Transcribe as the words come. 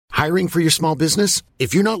Hiring for your small business?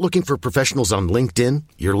 If you're not looking for professionals on LinkedIn,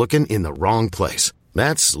 you're looking in the wrong place.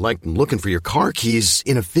 That's like looking for your car keys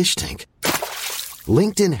in a fish tank.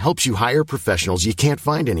 LinkedIn helps you hire professionals you can't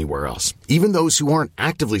find anywhere else, even those who aren't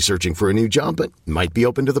actively searching for a new job but might be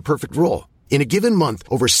open to the perfect role. In a given month,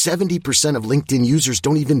 over 70% of LinkedIn users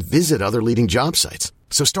don't even visit other leading job sites.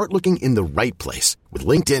 So start looking in the right place. With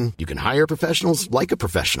LinkedIn, you can hire professionals like a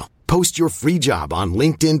professional. Post your free job on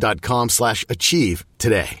linkedin.com/achieve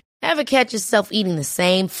today. Ever catch yourself eating the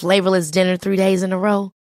same flavorless dinner 3 days in a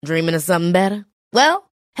row? Dreaming of something better?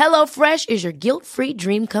 Well, HelloFresh is your guilt-free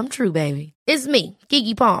dream come true, baby. It's me,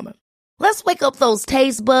 Keke Palmer. Let's wake up those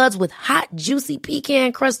taste buds with hot, juicy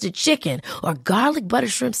pecan-crusted chicken or garlic butter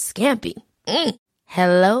shrimp scampi.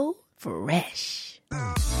 Hello Fresh.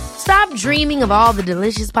 Stop dreaming of all the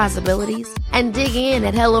delicious possibilities and dig in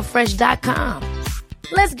at HelloFresh.com.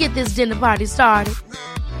 Let's get this dinner party started.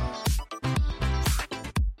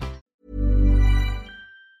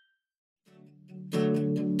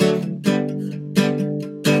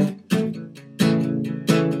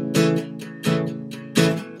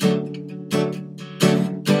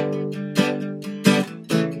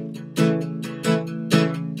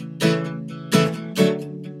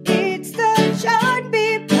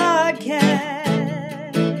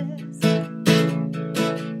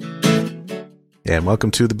 And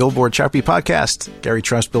welcome to the Billboard Chart Beat Podcast. Gary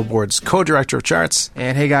Trust, Billboard's co-director of charts.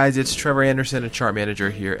 And hey guys, it's Trevor Anderson, a chart manager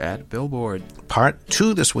here at Billboard. Part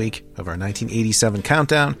 2 this week of our 1987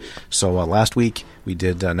 countdown. So last week we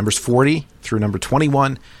did numbers 40 through number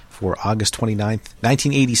 21 for August 29th,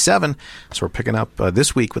 1987. So we're picking up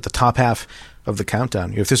this week with the top half of the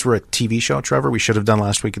countdown. If this were a TV show, Trevor, we should have done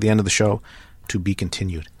last week at the end of the show. To be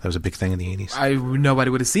continued. That was a big thing in the 80s. Nobody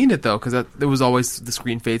would have seen it, though, because there was always the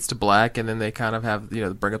screen fades to black, and then they kind of have,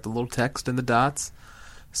 bring up the little text and the dots.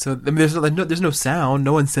 So, I mean, there's no sound.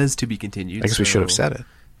 No one says to be continued. I guess we should have said it.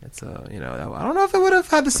 It's, I don't know if it would have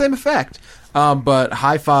had the same effect. But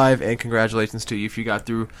high five and congratulations to you if you got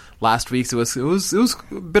through last week's. It was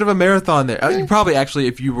a bit of a marathon there. You probably, actually,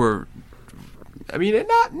 if you were, maybe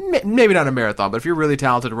not a marathon, but if you're a really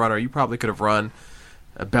talented runner, you probably could have run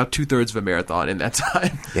about 2/3 of a marathon in that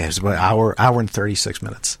time. Yeah, it was about an hour and 36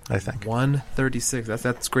 minutes, I think. 1:36.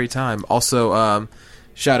 That's a great time. Also,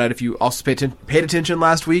 shout out if you also paid attention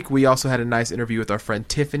last week. We also had a nice interview with our friend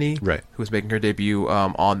Tiffany, right, who was making her debut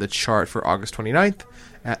on the chart for August 29th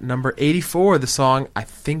at number 84. The song "I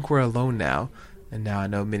Think We're Alone Now," and now I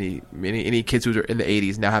know many kids who were in the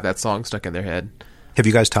 80s now have that song stuck in their head. Have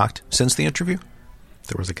you guys talked since the interview?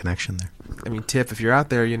 There was a connection there. I mean, Tiff, if you're out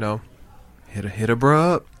there, hit a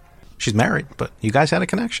bro up. She's married, but you guys had a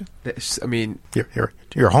connection. I mean,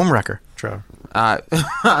 you're a home wrecker, Trevor.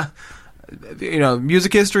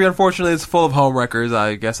 Music history, unfortunately, is full of home wreckers.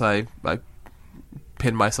 I guess I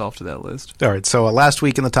pinned myself to that list. All right, so last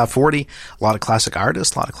week in the top 40, a lot of classic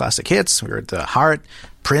artists, a lot of classic hits. We heard Heart,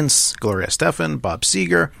 Prince, Gloria Estefan, Bob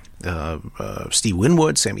Seger, Steve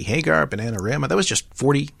Winwood, Sammy Hagar, Bananarama. That was just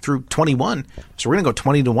 40 through 21. So we're going to go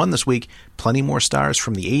 20 to 1 this week. Plenty more stars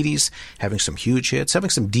from the 80s, having some huge hits, having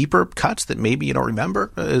some deeper cuts that maybe you don't remember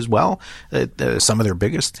as well. Some of their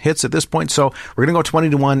biggest hits at this point. So we're going to go 20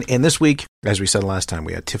 to 1. And this week, as we said last time,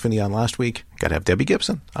 we had Tiffany on last week. Got to have Debbie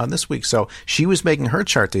Gibson on this week. So she was making her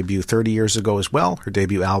chart debut 30 years ago as well. Her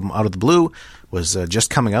debut album, Out of the Blue, was just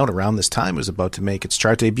coming out around this time. It was about to make its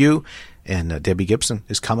chart debut. And Debbie Gibson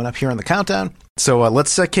is coming up here on the countdown. So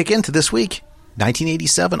let's kick into this week.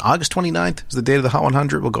 1987, August 29th is the date of the Hot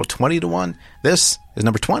 100. We'll go 20 to 1. This is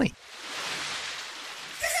number 20.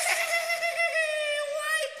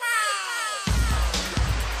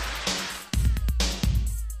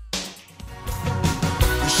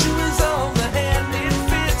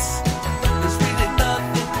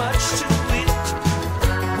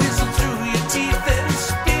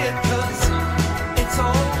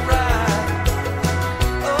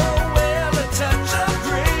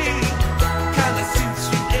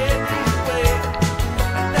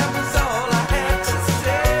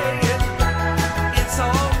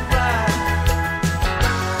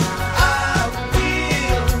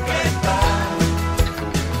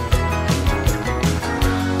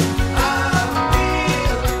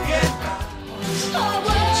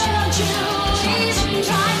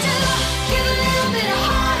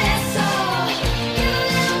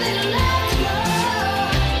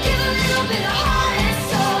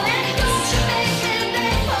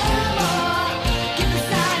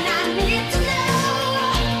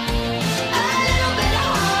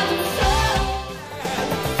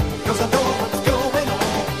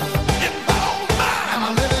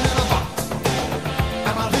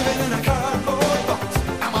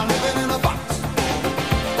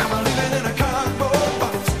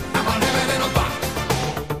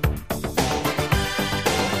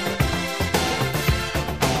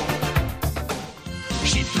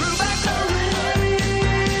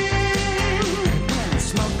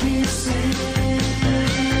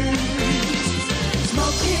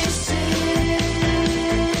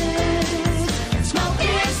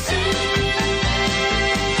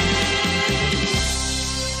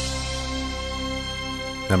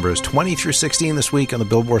 Numbers 20 through 16 this week on the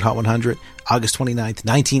Billboard Hot 100, August 29th,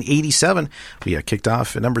 1987. We kicked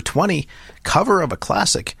off at number 20, cover of a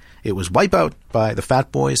classic. It was Wipeout by the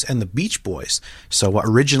Fat Boys and the Beach Boys. So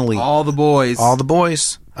originally... All the boys. All the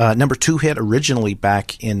boys. Number 2 hit originally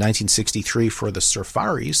back in 1963 for the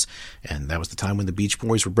Surfaris, and that was the time when the Beach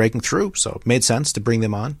Boys were breaking through, so it made sense to bring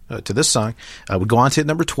them on to this song. Would go on to hit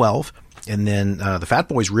number 12, and then the Fat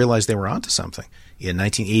Boys realized they were onto something. In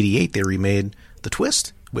 1988, they remade The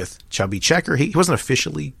Twist with Chubby Checker. He wasn't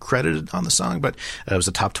officially credited on the song, but it was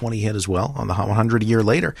a top 20 hit as well on the Hot 100 a year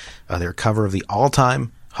later. Their cover of the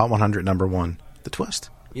all-time Hot 100 number 1, The Twist.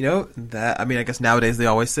 You know, I guess nowadays they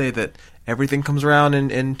always say that everything comes around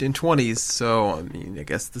in 20s, so, I mean, I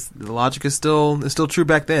guess the logic is still true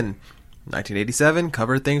back then. 1987,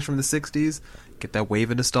 cover things from the 60s, get that wave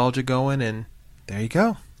of nostalgia going, and there you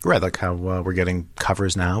go. Right, like how we're getting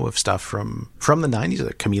covers now of stuff from the 90s.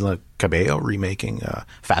 Camila Cabello remaking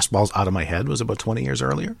Fastballs Out of My Head was about 20 years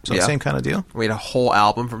earlier. So yeah. Same kind of deal. We had a whole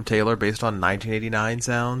album from Taylor based on 1989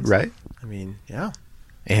 sounds. Right. I mean, yeah.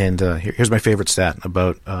 And here's my favorite stat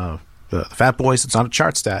about the Fat Boys. It's not a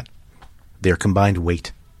chart stat. Their combined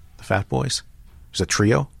weight, the Fat Boys, is a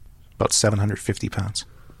trio, about 750 pounds.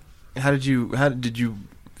 How did you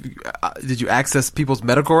access people's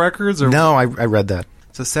medical records? Or? No, I read that.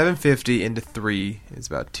 So 750 into 3 is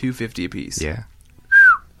about 250 apiece. Yeah.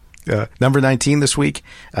 Number 19 this week,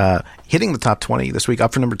 hitting the top 20 this week,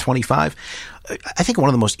 up for number 25. I think one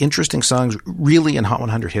of the most interesting songs really in Hot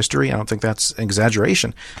 100 history, I don't think that's an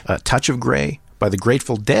exaggeration, Touch of Grey by the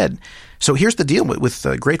Grateful Dead. So here's the deal with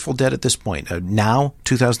Grateful Dead at this point. Now,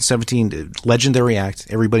 2017, legendary act,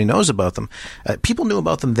 everybody knows about them. People knew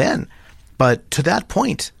about them then, but to that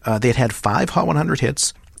point, they had 5 Hot 100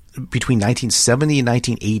 hits between 1970 and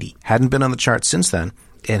 1980, hadn't been on the chart since then,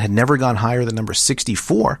 and had never gone higher than number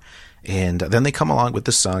 64. And then they come along with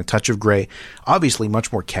this song, Touch of Grey, obviously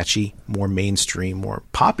much more catchy, more mainstream, more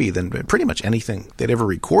poppy than pretty much anything they'd ever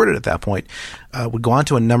recorded at that point. Would go on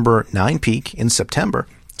to a number 9 peak in September,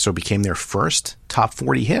 so it became their first top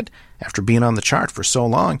 40 hit after being on the chart for so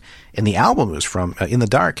long. And the album was from In the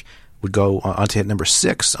Dark, would go on to hit number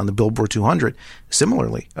 6 on the Billboard 200.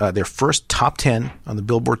 Similarly, their first top 10 on the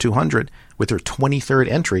Billboard 200 with their 23rd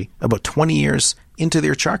entry about 20 years into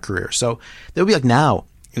their chart career. So that would be like now,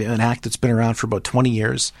 an act that's been around for about 20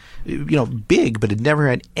 years, big, but had never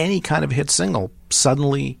had any kind of hit single,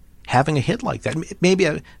 suddenly having a hit like that. Maybe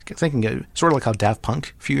I'm thinking sort of like how Daft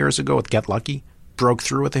Punk a few years ago with Get Lucky broke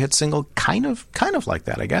through with a hit single, kind of like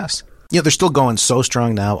that, I guess. They're still going so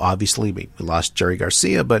strong now. Obviously, we lost Jerry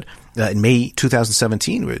Garcia, but in May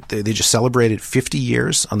 2017, they just celebrated 50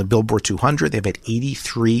 years on the Billboard 200. They've had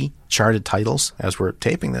 83 charted titles as we're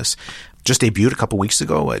taping this. Just debuted a couple weeks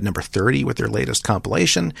ago at number 30 with their latest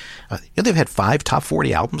compilation. They've had 5 top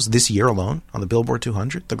 40 albums this year alone on the Billboard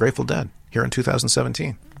 200. The Grateful Dead here in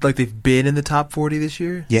 2017. Like they've been in the top 40 this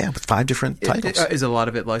year? Yeah, with 5 different titles. Is a lot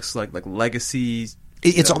of it like legacy?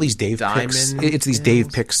 It's all these Dave Diamond picks. It's these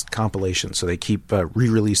Dave picks compilations. So they keep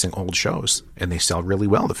re-releasing old shows, and they sell really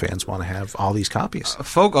well. The fans want to have all these copies.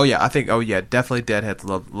 Definitely Deadheads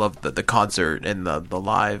love the concert and the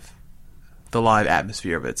live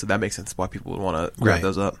atmosphere of it. So that makes sense why people would want to grab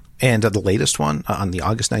those up. And the latest one on the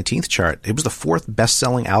August 19th chart, it was the 4th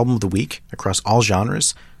best-selling album of the week across all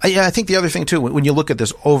genres. I think the other thing too, when you look at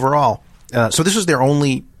this overall, so this was their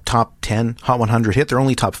only top 10 Hot 100 hit, their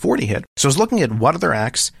only top 40 hit. So I was looking at what other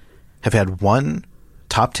acts have had one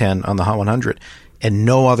top 10 on the Hot 100 and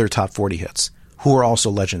no other top 40 hits, who are also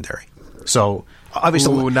legendary. So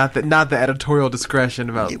obviously, not the editorial discretion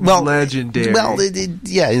about legendary. Well,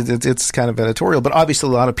 it's kind of editorial, but obviously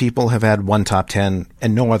a lot of people have had one top 10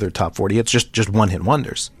 and no other top 40 hits, just one-hit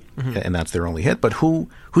wonders, and that's their only hit. But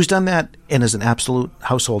who's done that and is an absolute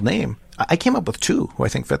household name? I came up with 2 who I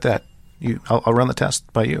think fit that. I'll run the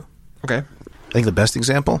test by you. Okay. I think the best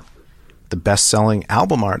example, the best-selling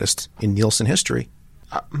album artist in Nielsen history.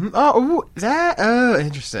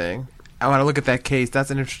 Interesting. I want to look at that case.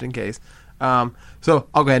 That's an interesting case. So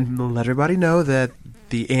I'll go ahead and let everybody know that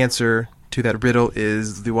the answer to that riddle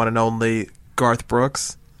is the one and only Garth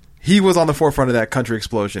Brooks. He was on the forefront of that country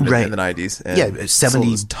explosion in the 90s. And sold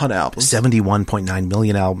a ton of albums. 71.9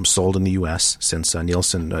 million albums sold in the U.S. since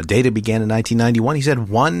Nielsen data began in 1991. He's had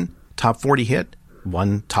one top 40 hit,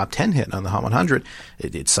 one top 10 hit on the Hot 100.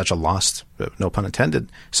 It's such a lost, no pun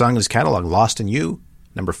intended, song in his catalog. Lost in You,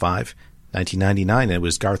 number 5. 1999, it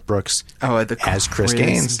was Garth Brooks as Chris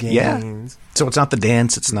Gaines. Yeah. So it's not The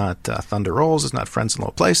Dance. It's not Thunder Rolls. It's not Friends in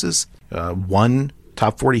Low Places. One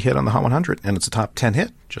top 40 hit on the Hot 100, and it's a top 10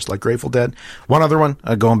 hit, just like Grateful Dead. One other one,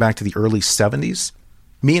 going back to the early 70s.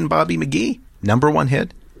 Me and Bobby McGee, number one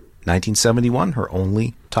hit. 1971, her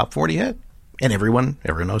only top 40 hit. And everyone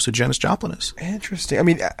knows who Janis Joplin is. Interesting. I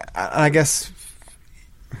mean, I guess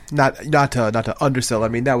not to undersell. I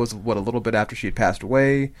mean, that was a little bit after she had passed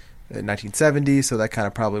away in 1970. So that kind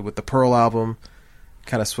of probably with the Pearl album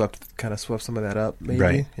kind of swept some of that up. Maybe.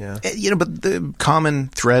 Right. Yeah. But the common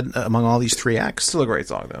thread among all these three acts, still a great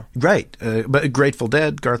song though. Right. But Grateful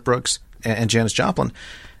Dead, Garth Brooks, and Janis Joplin,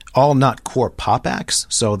 all not core pop acts,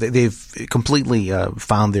 so they've completely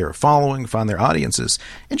found their following, found their audiences,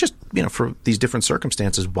 and just for these different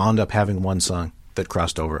circumstances, wound up having one song that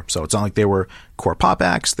crossed over. So it's not like they were core pop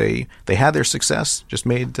acts. They had their success, just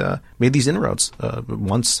made these inroads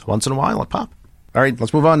once in a while at pop. All right,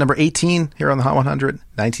 let's move on. Number 18 here on the Hot 100,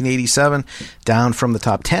 1987, down from the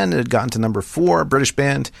top 10. It had gotten to number 4. British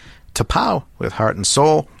band T'Pau with Heart and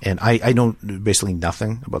Soul, and I know basically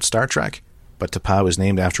nothing about Star Trek. But T'Pau is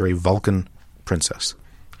named after a Vulcan princess.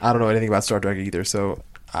 I don't know anything about Star Trek either, so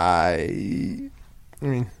I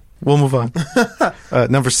mean... We'll move on.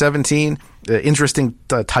 Number 17, interesting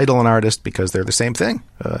title and artist because they're the same thing.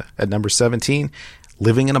 At number 17,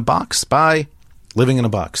 Living in a Box by Living in a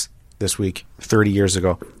Box this week, 30 years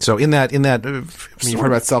ago. So in that... you've heard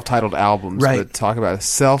about self-titled albums, right? But talk about a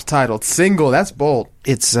self-titled single. That's bold.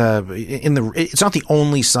 It's it's not the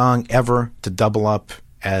only song ever to double up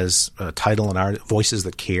as title and art. Voices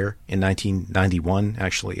That Care in 1991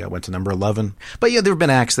 actually went to number 11. But yeah, there have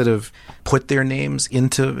been acts that have put their names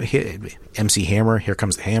into MC Hammer, Here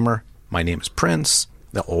Comes the Hammer, My Name is Prince,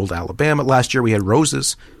 The Old Alabama. Last year we had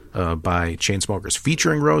Roses by Chainsmokers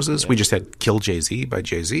featuring Roses. Yeah. We just had Kill Jay-Z by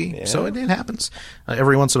Jay-Z. Yeah. So it happens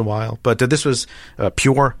every once in a while. But this was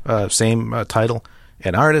pure, same title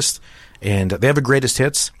and artist. And they have a greatest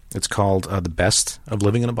hits. It's called The Best of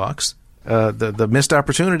Living in a Box. The missed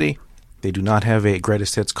opportunity, they do not have a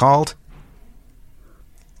greatest hits called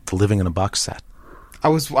The Living in a Box Set.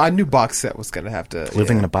 I knew box set was going to have to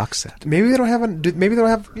Living in a Box Set. Maybe they don't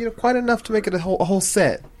have quite enough to make it a whole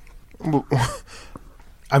set.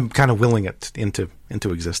 I'm kind of willing it into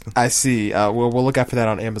existence. I see. We'll look out for that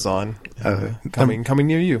on Amazon. Coming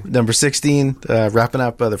near you. Number 16, wrapping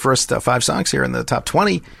up the first 5 songs here in the top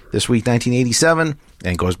 20 this week, 1987,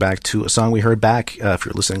 and goes back to a song we heard back if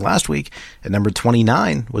you're listening last week. At number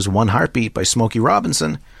 29 was One Heartbeat by Smokey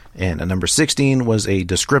Robinson, and at number 16 was a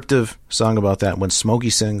descriptive song about that, When Smokey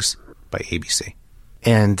Sings by ABC.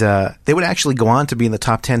 And they would actually go on to be in the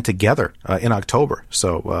top 10 together in October.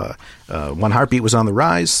 So One Heartbeat was on the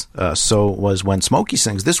rise. So was When Smokey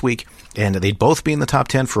Sings this week. And they'd both be in the top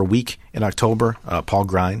 10 for a week in October. Paul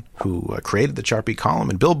Grine, who created the Chart Beat column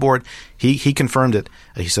in Billboard, he confirmed it.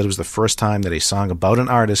 He said it was the first time that a song about an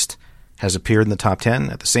artist has appeared in the top 10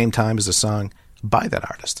 at the same time as a song by that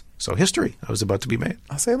artist. So history was about to be made.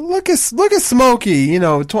 I say, look at Smokey.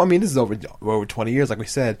 This is over 20 years, like we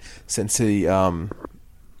said, since he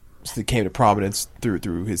came to prominence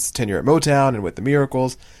through his tenure at Motown and with the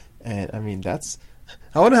Miracles. And I mean, I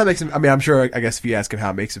wonder how it makes him. I mean, I'm sure. I guess if you ask him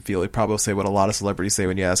how it makes him feel, he probably will say what a lot of celebrities say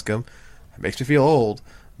when you ask him. It makes me feel old.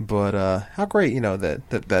 But how great,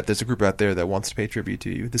 that there's a group out there that wants to pay tribute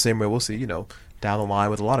to you. The same way we'll see, down the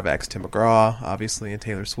line with a lot of acts, Tim McGraw, obviously, and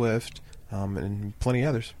Taylor Swift. And plenty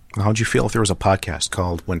others. How'd you feel if there was a podcast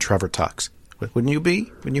called When Trevor Talks? Wouldn't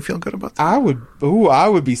you feel good about that? I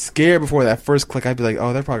would be scared before that first click. I'd be like,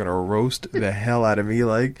 oh, they're probably going to roast the hell out of me.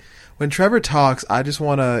 Like, when Trevor talks, I just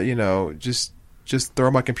want to, just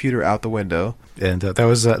throw my computer out the window. And that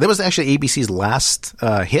was actually ABC's last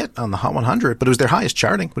hit on the Hot 100, but it was their highest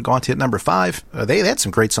charting. Would go on to hit number 5. They had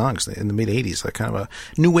some great songs in the mid-'80s, like kind of a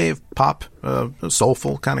new wave pop,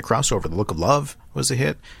 soulful kind of crossover. The Look of Love was a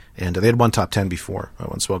hit. And they had one top 10 before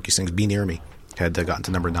When Smokey Sings. Be Near Me had gotten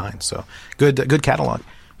to number 9. So good catalog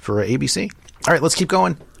for ABC. All right, let's keep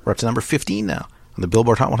going. We're up to number 15 now on the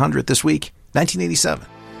Billboard Hot 100 this week, 1987.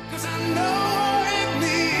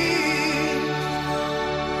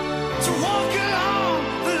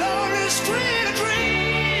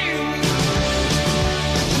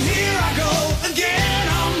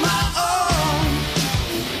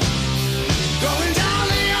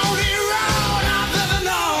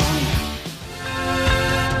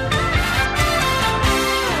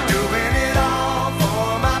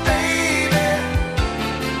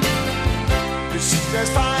 As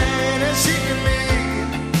fine as she can be.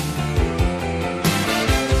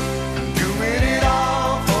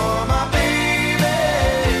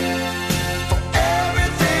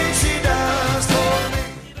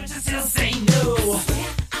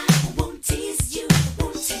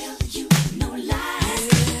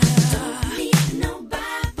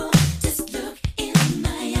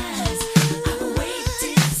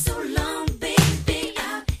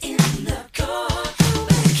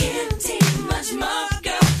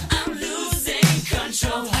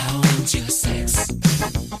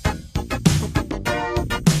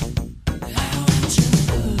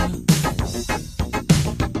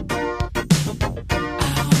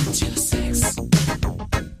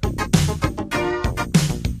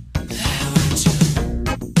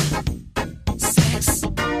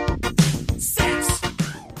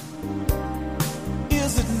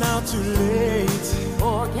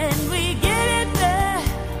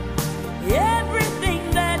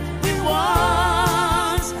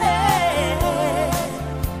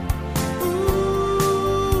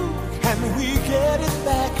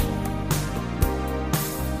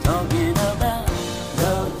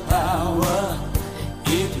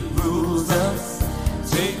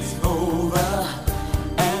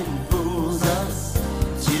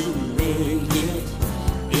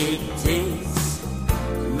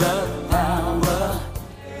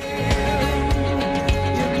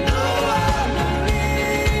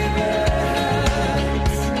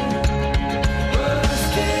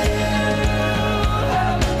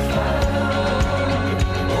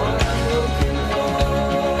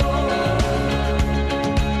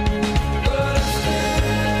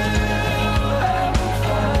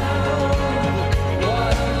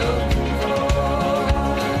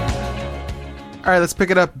 All right, let's pick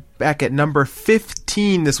it up back at number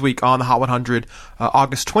 15 this week on the Hot 100,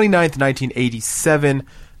 August 29th, 1987.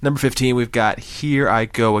 Number 15, we've got Here I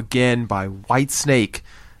Go Again by Whitesnake.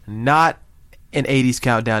 Not an 80s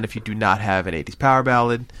countdown if you do not have an 80s power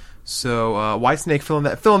ballad. So Whitesnake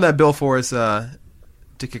filling that bill for us to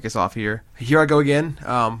kick us off here. Here I Go Again,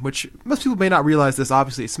 which most people may not realize this.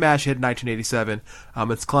 Obviously, a smash hit in 1987.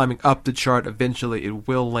 It's climbing up the chart. Eventually, it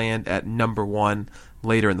will land at number 1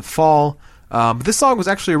 later in the fall. But this song was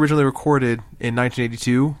actually originally recorded in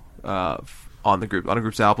 1982 on a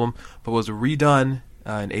group's album, but was redone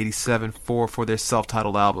in 87 for their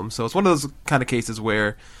self-titled album. So it's one of those kind of cases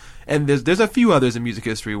where, and there's a few others in music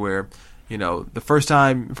history where, you know, the first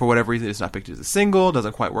time, for whatever reason, it's not picked as a single,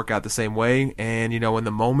 doesn't quite work out the same way, and, you know, when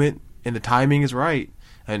the moment and the timing is right,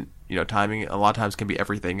 and, you know, timing a lot of times can be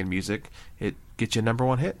everything in music, it gets you a number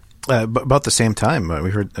 1 hit. About the same time,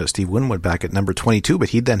 we heard Steve Winwood back at number 22, but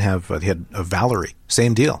he'd then have he had Valerie,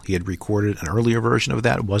 same deal. He had recorded an earlier version of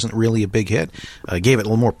that. It wasn't really a big hit. Gave it a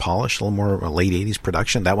little more polish, a little more late 80s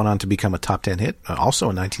production. That went on to become a top 10 hit,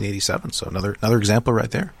 also in 1987. So another example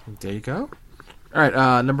right there. There you go. All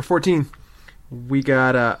right, number 14. We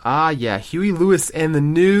got, Huey Lewis and the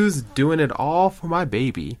News, Doing It All for My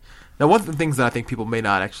Baby. Now, one of the things that I think people may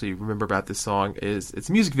not actually remember about this song is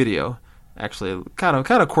its music video. Actually, kind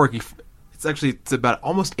of quirky. It's about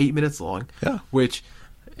almost 8 minutes long. Yeah. Which,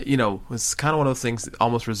 you know, was kind of one of those things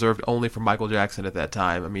almost reserved only for Michael Jackson at that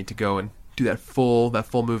time. I mean, to go and do that full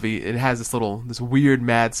movie. It has this weird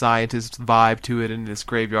mad scientist vibe to it in this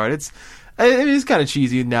graveyard. It's kind of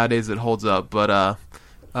cheesy nowadays. It holds up, but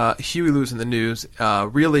Huey Lewis and the News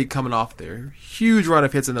really coming off their huge run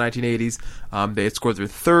of hits in the 1980s. They had scored their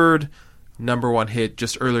third number 1 hit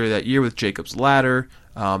just earlier that year with Jacob's Ladder.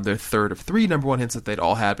 Their third of 3 number 1 hits that they'd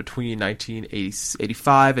all had between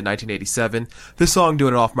 1985 and 1987. This song,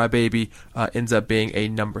 Doing It All for My Baby, ends up being a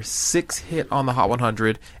number 6 hit on the Hot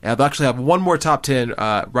 100. And they'll actually have one more top 10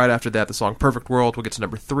 right after that. The song Perfect World will get to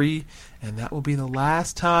number 3. And that will be the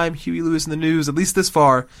last time Huey Lewis and the News, at least this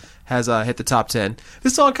far, has hit the top 10.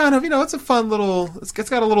 This song kind of, you know, it's a fun little, it's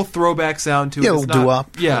got a little throwback sound to it. Yeah, a little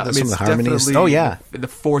doo-wop. Yeah, some of the harmonies. Oh, yeah. In the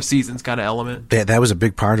Four Seasons kind of element. That was a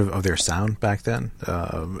big part of their sound back then.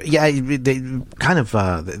 They kind of,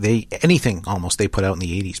 anything almost they put out in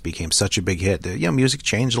the 80s became such a big hit. Music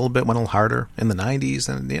changed a little bit, went a little harder in the 90s,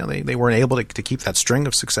 and, they weren't able to keep that string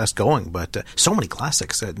of success going. But so many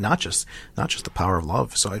classics, not just The Power of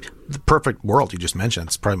Love. So The Perfect World you just mentioned,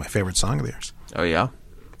 it's probably my favorite song of theirs. Oh, yeah.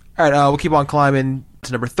 All right, we'll keep on climbing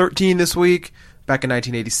to number 13 this week. Back in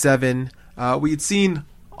 1987, we had seen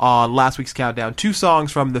on last week's countdown 2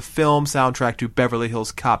 songs from the film soundtrack to Beverly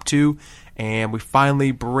Hills Cop 2, and we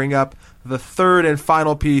finally bring up the third and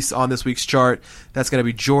final piece on this week's chart. That's going to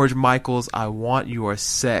be George Michael's I Want Your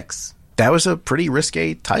Sex. That was a pretty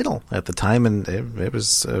risque title at the time, and it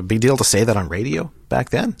was a big deal to say that on radio back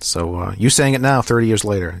then. So you saying it now, 30 years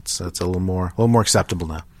later, it's a little more acceptable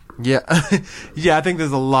now. Yeah, yeah. I think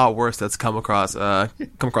there's a lot worse that's come across the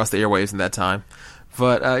airwaves in that time.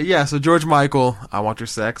 But so George Michael, I Want Your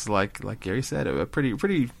Sex, like Gary said, a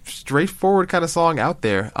pretty straightforward kind of song out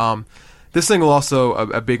there. This single also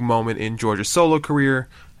a big moment in George's solo career.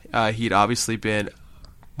 He'd obviously been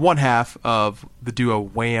one half of the duo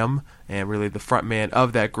Wham, and really the front man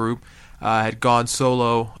of that group. Had gone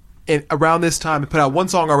solo. And around this time, he put out one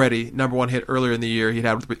song already, number 1 hit earlier in the year. He'd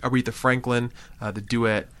had Aretha Franklin, the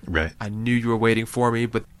duet, right. I Knew You Were Waiting For Me.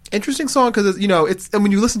 But interesting song because, and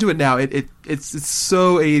when you listen to it now, it's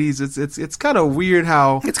so 80s. It's kind of weird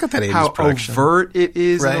how it's got that 80s production. Overt it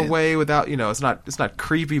is right. in a way without, it's not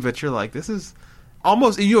creepy, but you're like, this is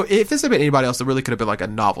almost, if this had been anybody else, it really could have been like a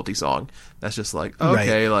novelty song. That's just like,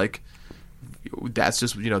 okay, right. Like, that's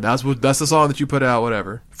just, that's the song that you put out,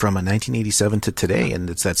 whatever. From 1987 to today, and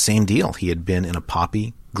it's that same deal. He had been in a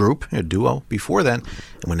poppy group, a duo, before then,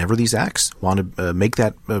 and whenever these acts want to make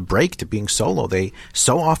that break to being solo, they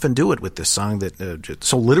so often do it with this song that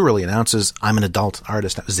so literally announces, I'm an adult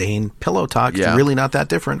artist. Zayn, Pillow Talk, is really not that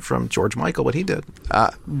different from George Michael, what he did.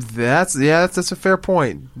 That's a fair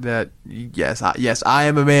point. That, yes, I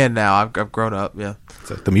am a man now. I've grown up, yeah.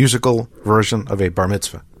 It's the musical version of a bar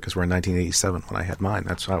mitzvah. Because we're in 1987 when I had mine.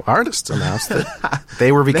 That's how artists announced that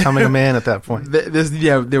they were becoming a man at that point.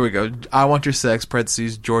 There we go. I Want Your Sex,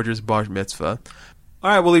 parentheses, George's bar mitzvah. All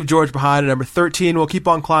right, we'll leave George behind at number 13. We'll keep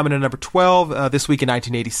on climbing to number 12. This week in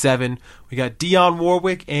 1987, we got Dionne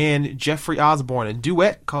Warwick and Jeffrey Osborne, a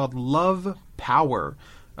duet called Love Power.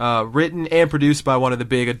 Written and produced by one of the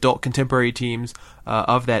big adult contemporary teams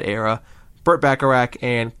of that era, Burt Bacharach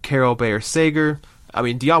and Carol Bayer Sager. I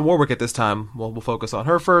mean, Dionne Warwick at this time, we'll focus on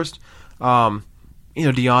her first.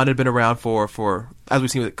 Dion had been around for as we've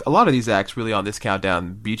seen with a lot of these acts really on this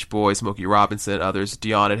countdown, Beach Boys, Smokey Robinson, others.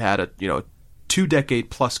 Dion had a 2-decade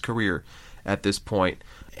plus career at this point.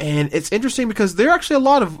 And it's interesting because there are actually a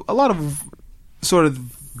lot of sort of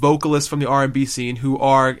vocalists from the R&B scene who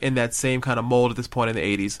are in that same kind of mold at this point in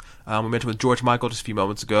the 80s. We mentioned with George Michael just a few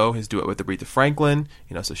moments ago, his duet with Aretha Franklin.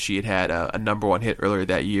 So she had a number one hit earlier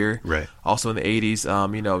that year. Right. Also in the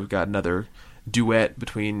 80s, we've got another duet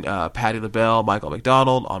between Patti LaBelle, Michael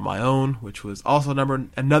McDonald, On My Own, which was also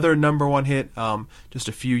another number one hit just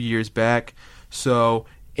a few years back. So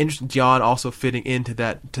interesting, Dion also fitting into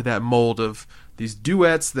that mold of these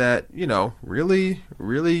duets that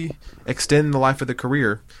really extend the life of the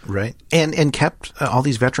career, right? And kept all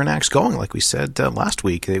these veteran acts going, like we said last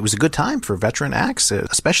week. It was a good time for veteran acts,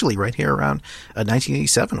 especially right here around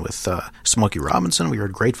 1987 with Smokey Robinson. We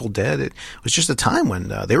heard Grateful Dead. It was just a time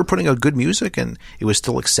when they were putting out good music and it was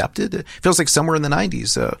still accepted. It feels like somewhere in the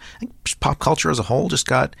 90s, I think pop culture as a whole just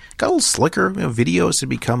got a little slicker. Videos had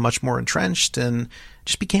become much more entrenched and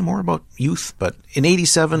just became more about youth. But in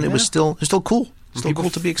 87, it was still cool. Still cool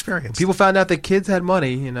to be experienced. People found out that kids had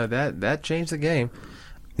money. That changed the game.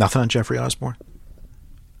 Nothing on Jeffrey Osborne?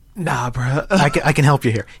 Nah, bro. I can help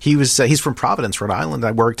you here. He's from Providence, Rhode Island.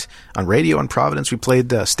 I worked on radio in Providence. We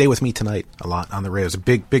played "Stay With Me Tonight" a lot on the radio. It was a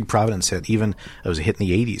big Providence hit. It was a hit in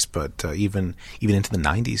the 80s, but even into the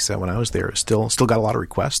 90s when I was there, it still got a lot of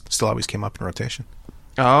requests. Still always came up in rotation.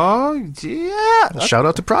 Oh yeah! Well, shout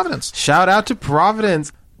out to Providence. Shout out to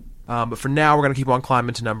Providence. But for now, we're gonna keep on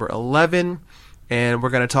climbing to number 11. And we're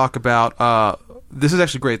going to talk about, this is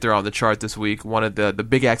actually great they're on the chart this week, one of the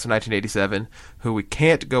big acts of 1987, who we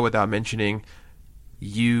can't go without mentioning,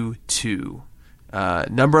 U2.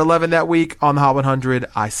 Number 11 that week on the Hot 100,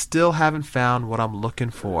 I still haven't found what I'm looking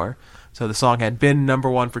for. So the song had been number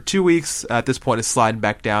one for 2 weeks. At this point, it's sliding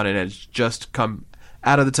back down and it's just come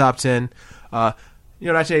out of the top 10.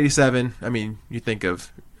 1987, I mean, you think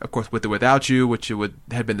of course, With or Without You, which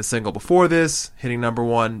had been the single before this, hitting number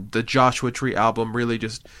one. The Joshua Tree album really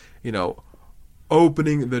just,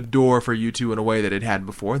 opening the door for U2 in a way that it hadn't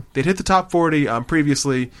before. They'd hit the top 40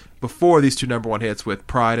 previously before these two number one hits with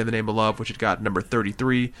Pride in the Name of Love, which had got number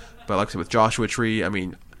 33. But like I said, with Joshua Tree, I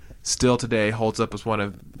mean, still today holds up as one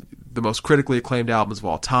of the most critically acclaimed albums of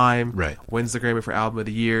all time. Right. Wins the Grammy for Album of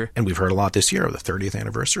the Year. And we've heard a lot this year of the 30th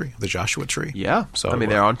anniversary of the Joshua Tree. Yeah. So I mean,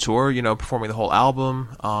 they're on tour, performing the whole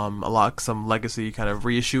album. Some legacy kind of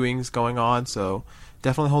reissuings going on. So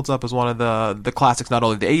definitely holds up as one of the classics, not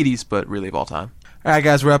only the 80s, but really of all time. All right,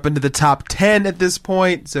 guys, we're up into the top 10 at this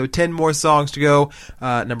point. So 10 more songs to go.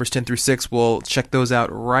 Numbers 10 through 6. We'll check those out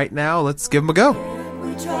right now. Let's give them a go.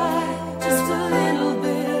 We try just a little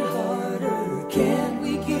bit harder. Can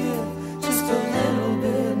we give just a little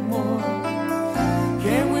bit more?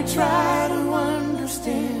 Can we try to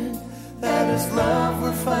understand that it's love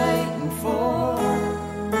we're fighting for?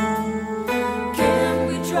 Can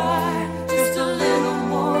we try just a little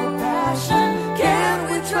more passion?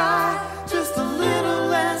 Can we try just a little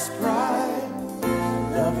less pride?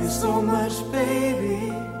 Love you so much,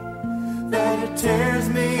 baby, that it tears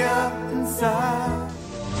me up inside.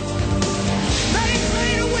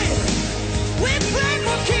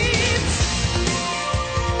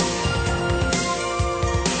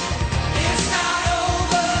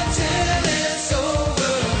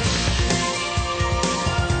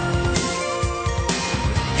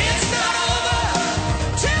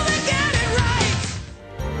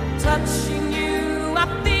 Touching you, I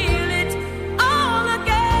feel it all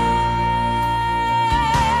again.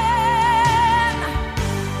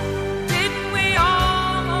 Didn't we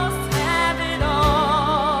almost have it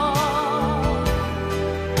all?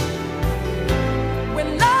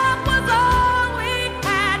 When love was all we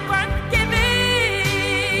had worth giving,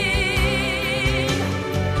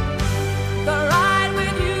 the ride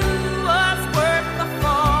with you was worth the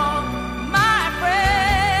fall, my friend.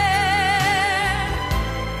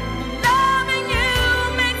 Loving you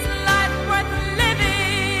makes life worth living.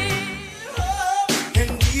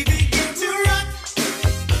 And we begin to rock,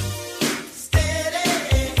 steady,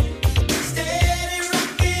 steady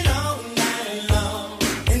rocking all night long.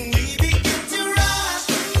 And we begin to rock,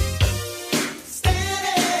 steady,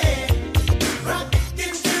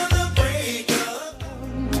 rocking till the break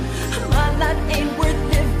of my life ain't worth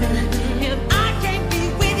living if I can't be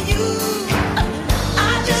with you.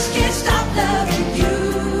 I just can't stop loving you.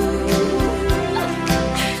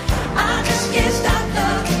 I just can't stop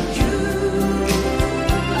loving you.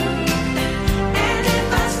 And if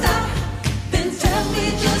I stop, then tell me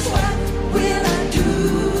just what will I do?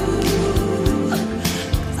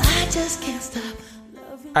 'Cause I just can't stop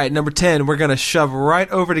loving All right, number 10, we're going to shove right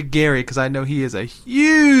over to Gary because I know he is a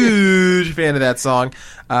huge fan of that song.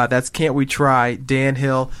 That's Can't We Try, Dan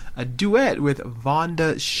Hill, a duet with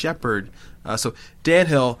Vonda Shepard. So Dan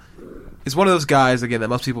Hill is one of those guys, again, that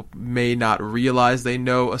most people may not realize they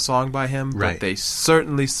know a song by him, Right. but they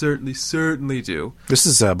certainly do. This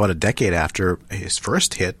is about a decade after his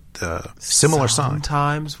first hit, similar song.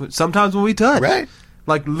 Sometimes when we touch. Right.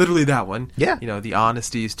 Like literally that one. Yeah. You know, the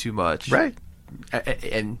honesty is too much. Right.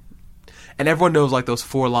 And everyone knows like those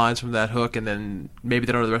 4 lines from that hook, and then maybe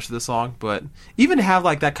they don't know the rest of the song. But even to have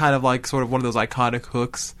like that kind of like sort of one of those iconic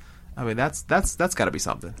hooks, I mean that's got to be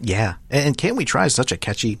something. Yeah. And Can't We Try is such a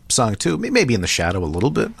catchy song, too. Maybe in the shadow a little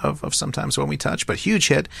bit of Sometimes When We Touch, but huge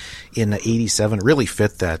hit in 87. Really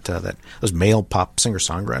fit that those male pop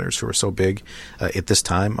singer-songwriters who were so big at this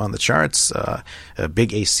time on the charts. A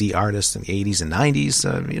big AC artist in the 80s and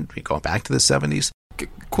 90s, going back to the 70s.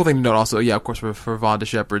 Cool thing to note also, yeah, of course, for Vonda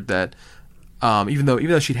Shepard, that even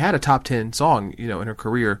though she'd had a top 10 song, you know, in her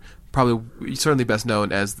career, probably certainly best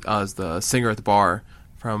known as the singer at the bar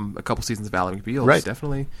from a couple seasons of Ally McBeal. Right.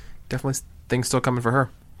 Definitely things still coming for her.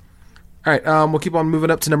 All right, we'll keep on moving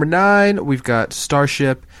up to number 9. We've got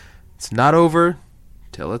Starship. It's not over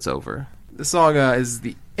till it's over. This song is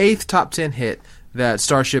the 8th top 10 hit that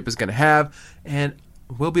Starship is going to have, and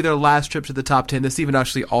will be their last trip to the top 10. This even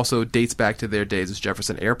actually also dates back to their days as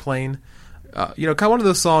Jefferson Airplane. You know, kind of one of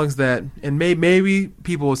those songs that, and maybe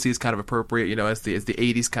people will see as kind of appropriate, you know, as the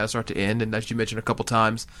 80s kind of start to end, and as you mentioned a couple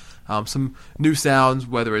times, some new sounds,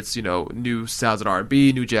 whether it's, you know, new sounds in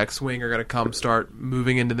R&B, new jack swing, are going to start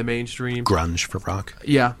moving into the mainstream. Grunge for rock.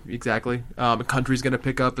 Yeah, exactly. Country's going to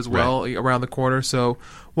pick up as well around the corner. So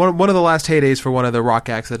one of the last heydays for one of the rock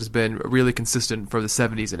acts that has been really consistent for the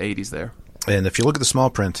 70s and 80s there. And if you look at the small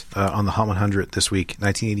print on the Hot 100 this week,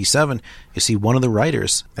 1987, you see one of the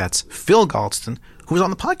writers, that's Phil Galdston, who was on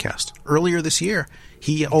the podcast earlier this year.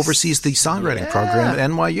 He oversees the songwriting program at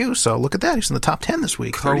NYU, so look at that. He's in the top 10 this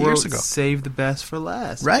week, 30 years ago. Save the best for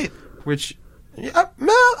last. Right. Which, I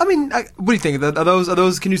mean, what do you think? Are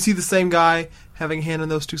those? Can you see the same guy having a hand in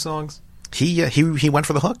those two songs? He went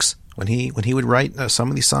for the hooks when he would write some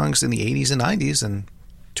of these songs in the 80s and 90s, and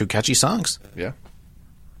 2 catchy songs. Yeah.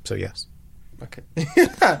 So yes. Okay.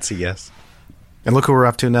 That's a yes. And look who we're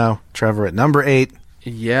up to now, Trevor, at number 8.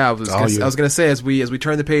 Yeah, I was going to say, as we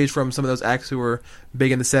turn the page from some of those acts who were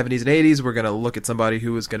big in the 70s and 80s, we're going to look at somebody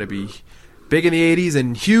who is going to be big in the 80s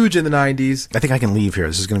and huge in the 90s. I think I can leave here.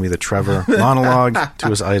 This is going to be the Trevor monologue to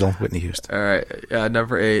his idol, Whitney Houston. All right,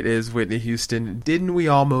 number 8 is Whitney Houston. Didn't we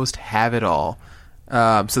almost have it all?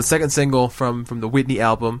 So the second single from the Whitney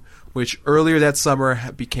album, which earlier that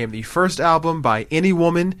summer became the first album by any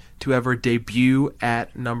woman to ever debut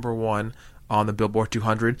at number 1 on the Billboard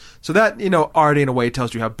 200. So that, you know, already in a way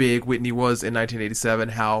tells you how big Whitney was in 1987,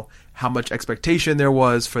 how much expectation there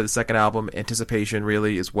was for the second album, anticipation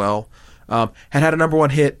really as well. Had a number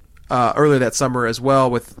 1 hit earlier that summer as well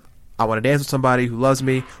with I Want to Dance with Somebody Who Loves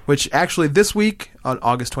Me, which actually this week on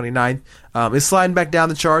August 29th is sliding back down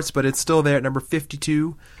the charts, but it's still there at number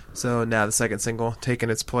 52. So now the second single taking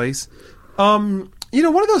its place. You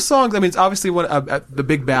know, one of those songs, I mean, it's obviously the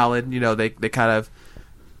big ballad, you know, they kind of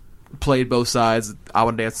played both sides. I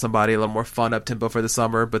Want to Dance with Somebody, a little more fun, up-tempo for the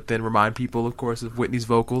summer, but then remind people, of course, of Whitney's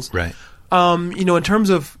vocals. Right. You know, in terms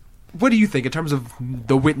of, what do you think, in terms of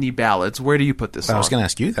the Whitney ballads, where do you put this song? I was going to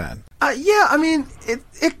ask you that. Yeah, I mean, it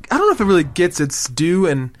I don't know if it really gets its due,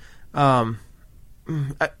 and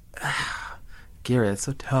Gary, it's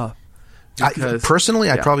so tough. Personally,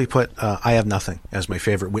 I'd probably put I Have Nothing as my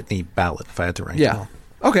favorite Whitney ballad if I had to rank them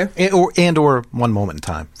all. Okay. Or One Moment in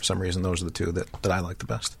Time. For some reason, those are the two that I like the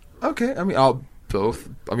best. Okay. I mean,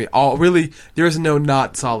 all really, there is no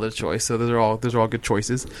not solid choice, so those are all good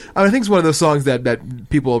choices. I think it's one of those songs that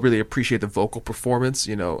people really appreciate the vocal performance.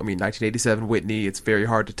 You know, I mean, 1987 Whitney, it's very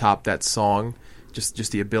hard to top that song,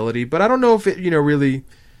 just the ability. But I don't know if it, you know, really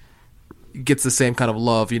gets the same kind of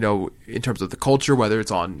love, you know, in terms of the culture, whether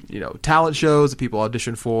it's on, you know, talent shows that people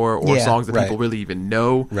audition for, or songs that people really even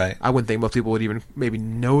know. Right. I wouldn't think most people would even maybe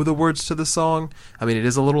know the words to the song. I mean, it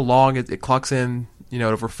is a little long. It clocks in, you know,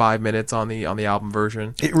 over 5 minutes on the album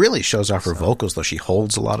version. It really shows off her vocals, though. She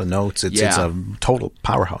holds a lot of notes. It's a total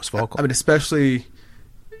powerhouse vocal. I mean, especially,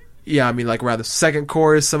 I mean, like around the second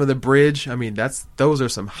chorus, some of the bridge. I mean, those are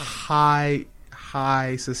some high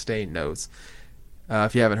sustained notes.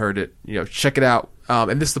 If you haven't heard it, you know, check it out.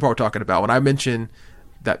 And this is the part we're talking about. When I mention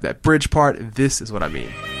that bridge part, this is what I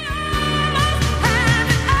mean.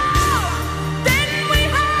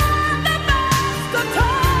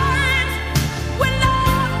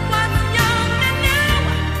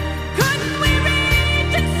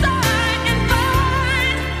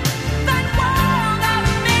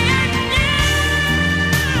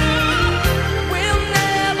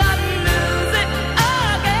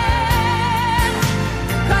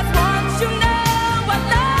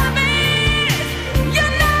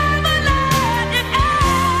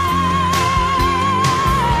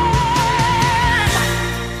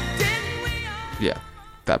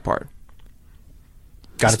 that part.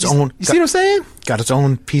 Got its own. You see what I'm saying? Got its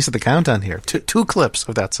own piece of the countdown here. Two clips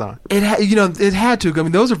of that song. It had to. I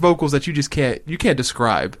mean, those are vocals that you just can't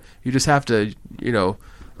describe. You just have to,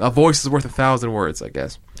 a voice is worth 1,000 words, I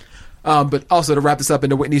guess. But also to wrap this up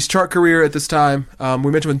into Whitney's chart career at this time,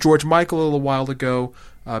 we mentioned with George Michael a little while ago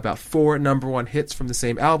about 4 number 1 hits from the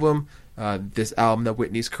same album. This album that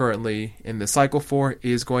Whitney's currently in the cycle for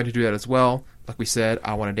is going to do that as well. Like we said,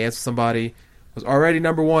 I Want to Dance with Somebody was already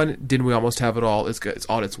number 1. Didn't We Almost Have It All? It's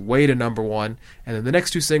on its way to number 1. And then the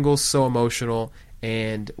next 2 singles, So Emotional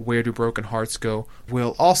and Where Do Broken Hearts Go,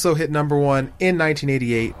 will also hit number 1 in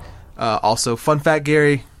 1988. Also, fun fact,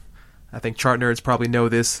 Gary, I think chart nerds probably know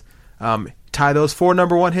this. Tie those 4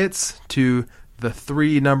 number 1 hits to the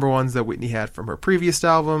 3 number 1s that Whitney had from her previous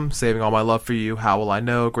album, Saving All My Love for You, How Will I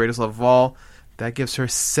Know, Greatest Love of All. That gives her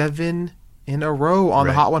 7 in a row on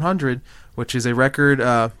the Hot 100, which is a record,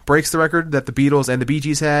 breaks the record that the Beatles and the Bee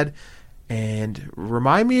Gees had. And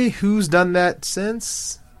remind me who's done that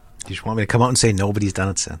since? You just want me to come out and say nobody's done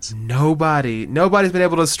it since? Nobody's been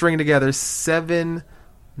able to string together 7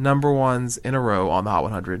 number 1s in a row on the Hot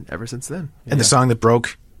 100 ever since then. And the song that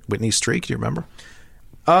broke Whitney's streak, do you remember?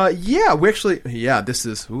 This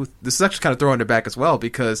is actually kind of throwing it back as well,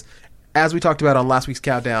 because as we talked about on last week's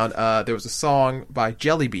countdown, there was a song by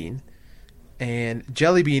Jelly Bean, and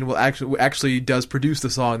Jelly Bean will actually does produce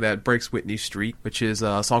the song that breaks Whitney's streak, which is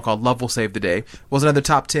a song called Love Will Save the Day. It was another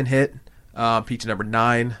top 10 hit, peaked at number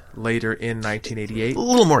 9 later in 1988. A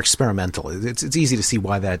little more experimental. It's easy to see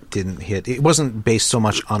why that didn't hit. It wasn't based so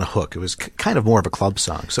much on a hook. It was kind of more of a club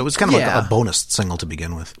song, so it was kind of like a bonus single to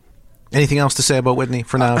begin with. Anything else to say about Whitney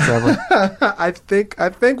for now, Trevor? I think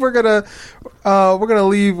we're gonna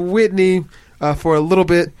leave Whitney for a little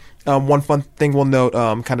bit. One fun thing we'll note,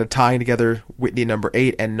 kind of tying together Whitney number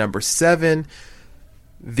 8 and number 7.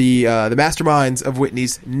 The masterminds of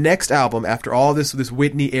Whitney's next album, after all this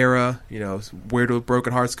Whitney era, Where Do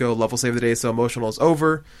Broken Hearts Go, Love Will Save the Day, So Emotional is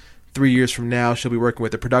over. 3 years from now, she'll be working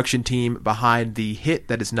with the production team behind the hit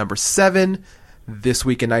that is number 7. This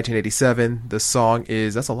week in 1987, the song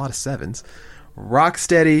is, that's a lot of 7s,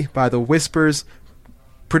 Rocksteady by The Whispers,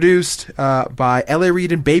 produced by L.A.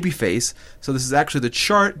 Reid and Babyface. So this is actually the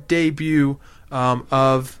chart debut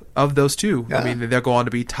of those two. Yeah. I mean, they'll go on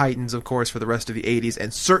to be titans, of course, for the rest of the 80s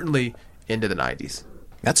and certainly into the 90s.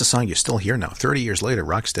 That's a song you still hear now. 30 years later,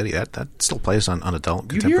 Rocksteady, that still plays on adult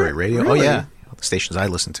contemporary radio. Really? Oh, yeah. The stations I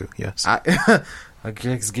listen to, yes. I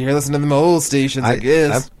guess Gary listen to them old stations, I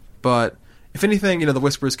guess. But if anything, the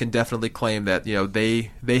Whispers can definitely claim that,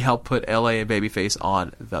 they helped put L.A. and Babyface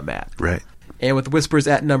on the map. Right. And with Whispers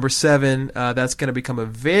at number 7, that's going to become a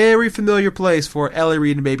very familiar place for L.A.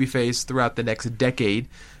 Reid and Babyface throughout the next decade.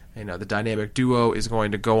 The dynamic duo is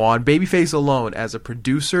going to go on. Babyface alone, as a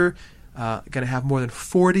producer, going to have more than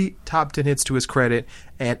 40 top 10 hits to his credit.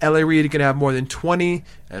 And L.A. Reid going to have more than 20.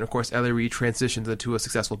 And, of course, L.A. Reid transitions into a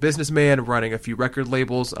successful businessman, running a few record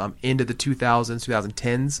labels into the 2000s,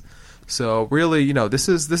 2010s. So really, this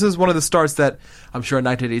is one of the starts that I'm sure in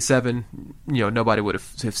 1987, nobody would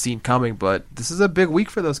have seen coming. But this is a big week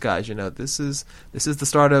for those guys. This is the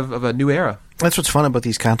start of a new era. That's what's fun about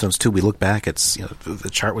these countdowns too. We look back; it's the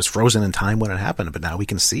chart was frozen in time when it happened, but now we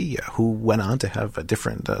can see who went on to have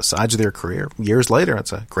different sides of their career years later.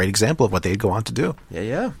 It's a great example of what they'd go on to do.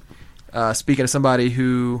 Yeah. Speaking of somebody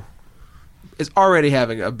who is already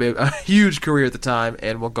having a huge career at the time,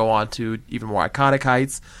 and will go on to even more iconic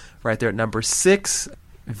heights. Right there at number 6,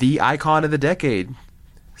 the icon of the decade,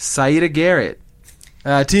 Saida Garrett,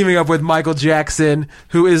 teaming up with Michael Jackson,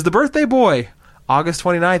 who is the birthday boy. August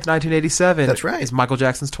 29th, 1987. That's right. Is Michael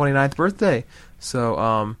Jackson's 29th birthday.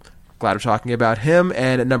 So glad we're talking about him.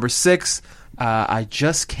 And at number 6, I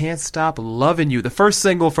Just Can't Stop Loving You. The first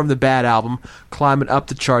single from the Bad album, climbing up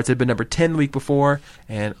the charts. It had been number 10 the week before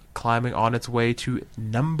and climbing on its way to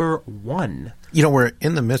number 1. We're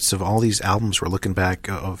in the midst of all these albums we're looking back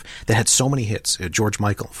of that had so many hits. George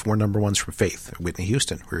Michael, 4 number 1s from Faith. Whitney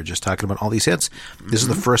Houston, we were just talking about all these hits. This is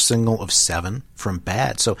the first single of 7 from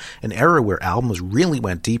Bad. So an era where albums really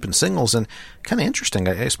went deep in singles, and kind of interesting,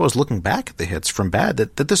 I suppose, looking back at the hits from Bad,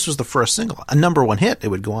 that this was the first single. A number 1 hit it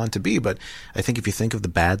would go on to be, but I think if you think of the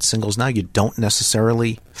Bad singles now, you don't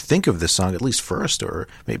necessarily think of this song at least first, or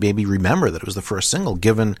maybe remember that it was the first single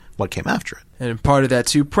given what came after it. And part of that,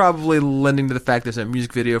 too, probably lending to the fact there's a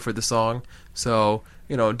music video for the song. So,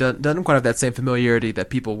 doesn't quite have that same familiarity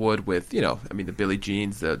that people would with, the Billie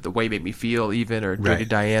Jeans, the Way You Make Me Feel even, or Dirty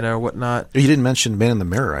Diana or whatnot. You didn't mention Man in the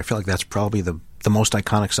Mirror. I feel like that's probably the most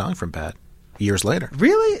iconic song from Bad years later.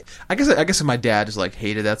 Really? I guess my dad just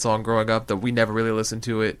hated that song growing up, that we never really listened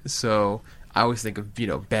to it. So I always think of,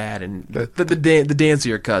 bad and the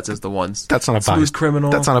dancier cuts as the ones. That's not a Smooth biased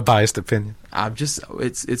Criminal. That's not a biased opinion. I'm just,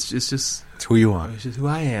 it's just It's who you are. It's just who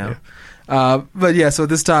I am. Yeah. But yeah, so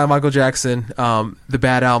this time Michael Jackson, the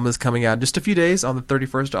Bad album is coming out in just a few days on the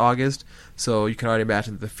 31st of August. So you can already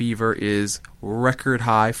imagine that the fever is record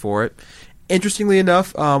high for it. Interestingly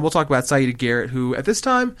enough, we'll talk about Saida Garrett, who at this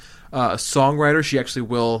time, a songwriter. She actually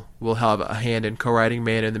will have a hand in co-writing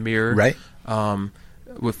 "Man in the Mirror," right?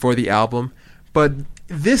 For the album. But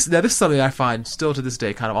this is something I find still to this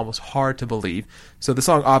day kind of almost hard to believe. So the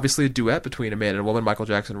song, obviously a duet between a man and a woman, Michael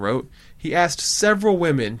Jackson wrote. He asked several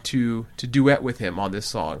women to duet with him on this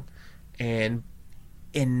song, and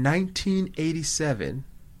in 1987,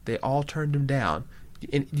 they all turned him down.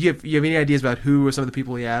 And you have any ideas about who were some of the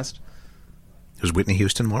people he asked? Was Whitney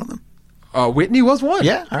Houston one of them? Whitney was one.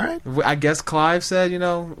 Yeah, all right. I guess Clive said,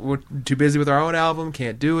 we're too busy with our own album,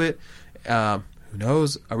 can't do it. Who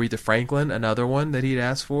knows? Aretha Franklin, another one that he'd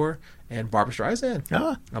asked for, and Barbra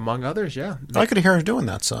Streisand, among others. Yeah, I could hear her doing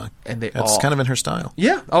that song, and that's kind of in her style.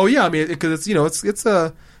 Yeah. Oh yeah. I mean, because it's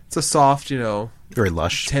a soft, very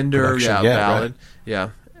lush, tender, production. ballad.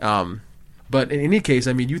 Right. Yeah. But in any case,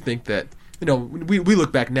 I mean, you think that. We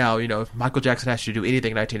look back now, if Michael Jackson asked you to do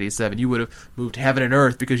anything in 1987, you would have moved heaven and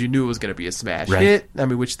earth because you knew it was going to be a smash hit. I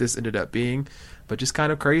mean, which this ended up being. But just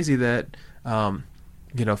kind of crazy that,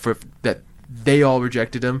 for that they all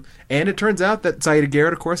rejected him. And it turns out that Saida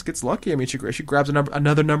Garrett, of course, gets lucky. I mean, she grabs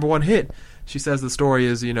another number one hit. She says the story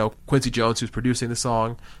is, Quincy Jones, who's producing the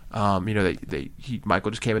song, Michael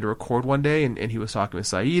just came in to record one day, and he was talking with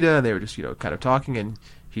Saida, and they were just, kind of talking, and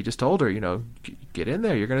he just told her, get in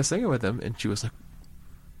there, you're going to sing it with him. And she was like,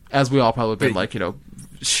 as we all probably been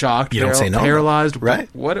shocked, you don't say no, paralyzed. Right.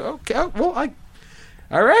 What? Okay. Well,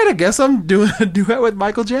 all right, I guess I'm doing a duet with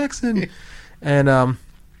Michael Jackson. And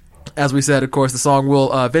as we said, of course, the song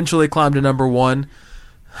will eventually climb to number one.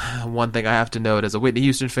 One thing I have to note as a Whitney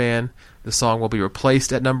Houston fan, the song will be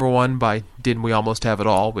replaced at number one by Didn't We Almost Have It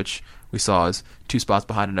All, which we saw is 2 spots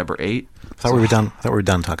behind at number 8. I thought we were done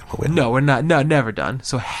talking about Whitney. No, we're not. No, never done.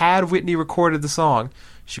 So had Whitney recorded the song,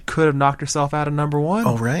 she could have knocked herself out of number one.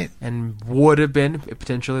 Oh, right. And would have been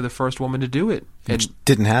potentially the first woman to do it. Which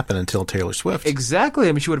didn't happen until Taylor Swift. Exactly.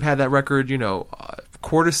 I mean, she would have had that record,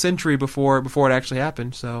 quarter century before it actually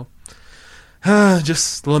happened. So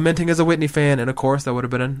just lamenting as a Whitney fan. And, of course, that would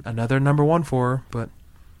have been another number one for her. But,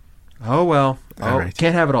 oh, well. All right.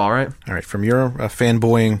 Can't have it all, right? All right. From your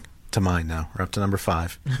fanboying to mine now. We're up to number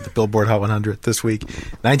 5. The Billboard Hot 100 this week.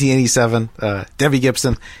 1987. Debbie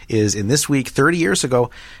Gibson is in this week. 30 years ago,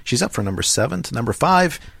 she's up from number 7 to number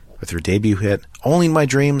 5 with her debut hit, Only in My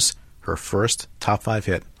Dreams, her first top 5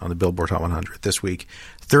 hit on the Billboard Hot 100 this week.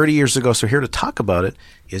 30 years ago. So here to talk about it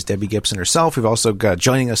is Debbie Gibson herself. We've also got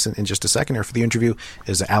joining us in just a second here for the interview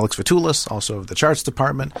is Alex Vatoulis, also of the charts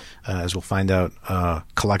department, as we'll find out,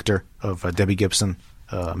 collector of Debbie Gibson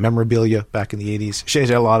memorabilia back in the 80s. She had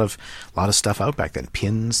a lot of stuff out back then,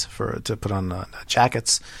 pins to put on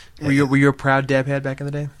jackets. Were you a proud Deb head back in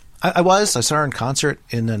the day? I was. I saw her in concert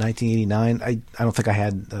in 1989. I don't think I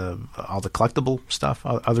had all the collectible stuff.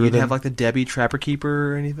 You didn't have like the Debbie Trapper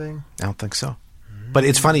Keeper or anything? I don't think so. But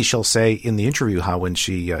it's funny. She'll say in the interview how when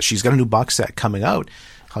she's got a new box set coming out,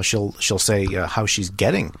 how she'll say how she's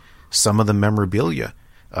getting some of the memorabilia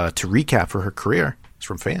to recap for her career.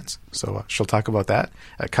 From fans. So she'll talk about that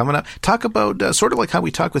coming up. Talk about sort of like how we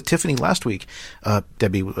talked with Tiffany last week.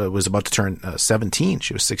 Debbie was about to turn 17.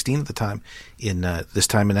 She was 16 at the time this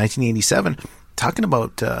time in 1987. Talking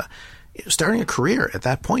about starting a career at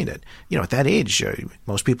that point. At that age,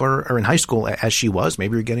 most people are in high school as she was.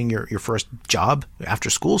 Maybe you're getting your first job after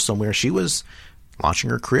school somewhere. She was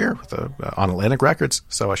launching her career on Atlantic Records.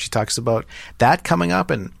 So she talks about that coming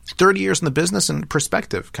up and 30 years in the business and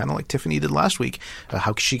perspective, kind of like Tiffany did last week,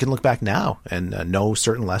 how she can look back now and know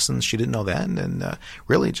certain lessons she didn't know then, and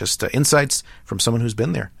really just insights from someone who's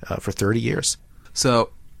been there for 30 years.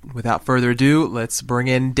 So without further ado, let's bring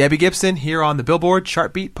in Debbie Gibson here on the Billboard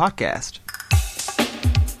Chart Beat podcast.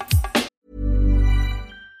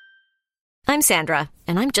 I'm Sandra,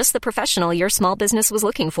 and I'm just the professional your small business was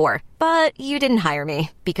looking for. But you didn't hire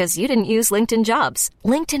me because you didn't use LinkedIn Jobs.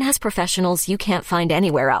 LinkedIn has professionals you can't find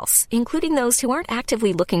anywhere else, including those who aren't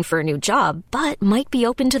actively looking for a new job, but might be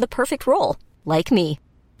open to the perfect role, like me.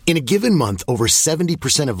 In a given month, over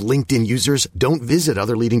 70% of LinkedIn users don't visit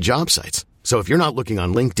other leading job sites. So if you're not looking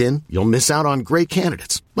on LinkedIn, you'll miss out on great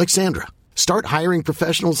candidates like Sandra. Start hiring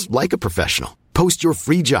professionals like a professional. Post your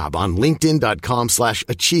free job on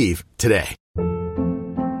linkedin.com/achieve today.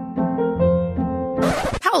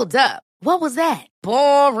 Hold up. What was that?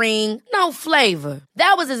 Boring. No flavor.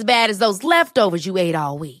 That was as bad as those leftovers you ate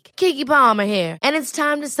all week. Keke Palmer here, and it's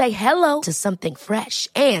time to say hello to something fresh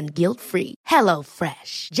and guilt-free. Hello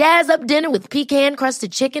Fresh. Jazz up dinner with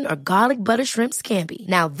pecan-crusted chicken or garlic butter shrimp scampi.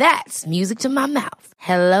 Now that's music to my mouth.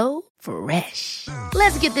 Hello Fresh.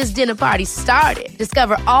 Let's get this dinner party started.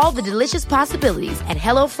 Discover all the delicious possibilities at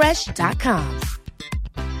hellofresh.com.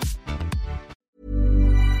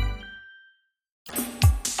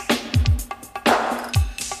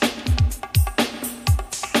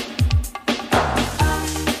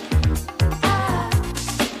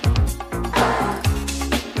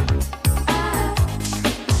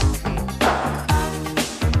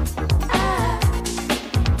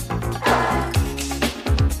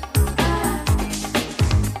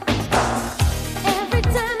 Every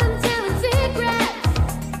time I'm telling secrets,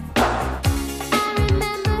 I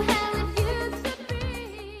remember how it used to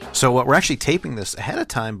be. So we're actually taping this ahead of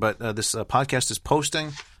time, but this podcast is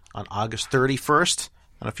posting on August 31st.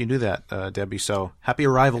 I don't know if you knew that, Debbie. So happy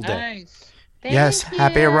Arrival Day. Nice. Yes,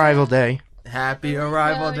 happy Arrival Day. Happy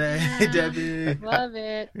Arrival Oh, Day, yeah. Debbie. Love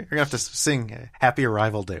it. You're going to have to sing Happy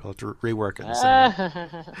Arrival Day. We'll have to rework it. and sing it.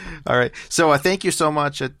 All right. So thank you so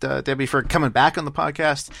much, Debbie, for coming back on the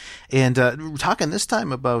podcast. And we're talking this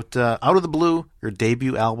time about Out of the Blue, your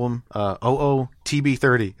debut album,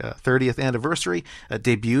 OOTB30, 30th anniversary.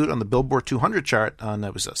 Debuted on the Billboard 200 chart on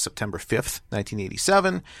September 5th,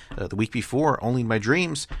 1987. The week before, Only in My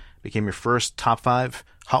Dreams became your first top 5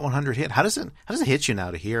 Hot 100 hit. How does it hit you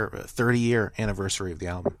now to hear a 30-year anniversary of the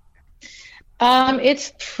album?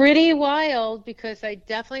 It's pretty wild because I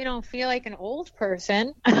definitely don't feel like an old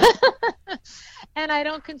person. And I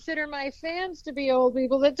don't consider my fans to be old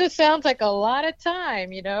people. That just sounds like a lot of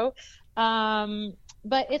time, you know?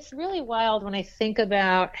 But it's really wild when I think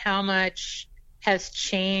about how much has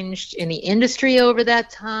changed in the industry over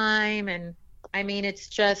that time. And I mean, it's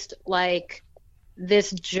just like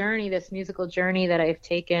this journey, this musical journey that I've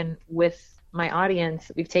taken with my audience,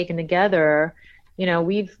 that we've taken together. You know,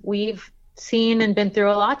 we've seen and been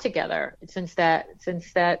through a lot together since that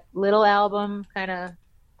little album kind of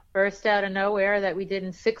burst out of nowhere that we did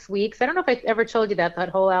in 6 weeks. I don't know if I ever told you that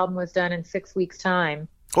whole album was done in 6 weeks' time.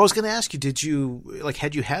 Well, I was going to ask you,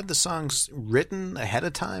 had you had the songs written ahead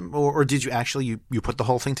of time, or did you actually, you put the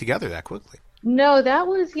whole thing together that quickly? No, that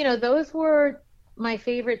was, those were my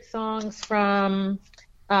favorite songs from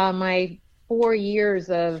my 4 years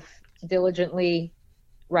of diligently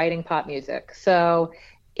writing pop music. So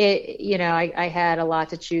I had a lot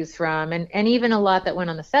to choose from, and even a lot that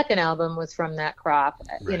went on the second album was from that crop.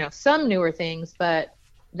 Right. Some newer things, but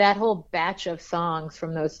that whole batch of songs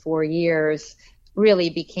from those 4 years really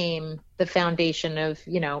became the foundation of,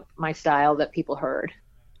 my style that people heard.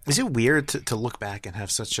 Is it weird to look back and have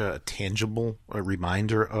such a tangible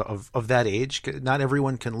reminder of that age? Not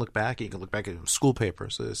everyone can look back. You can look back at school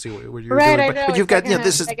papers to see what you're right, doing. But you've got,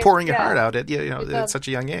 this is pouring your heart out at such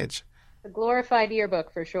a young age. A glorified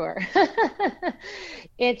yearbook for sure.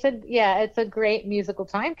 It's a great musical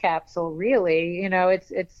time capsule, really.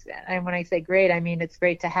 It's and when I say great, I mean it's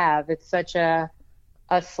great to have. It's such a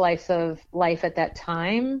slice of life at that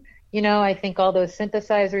time. I think all those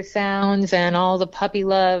synthesizer sounds and all the puppy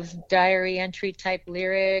love diary entry type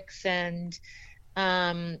lyrics, and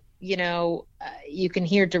you can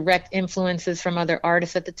hear direct influences from other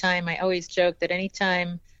artists at the time. I always joke that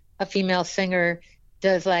anytime a female singer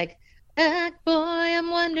does like, boy, I'm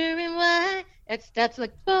wondering why, that's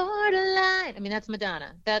like borderline. I mean, that's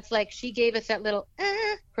Madonna. That's like, she gave us that little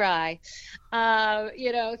cry. So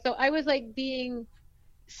I was like being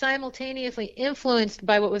simultaneously influenced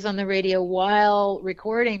by what was on the radio while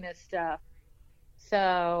recording this stuff.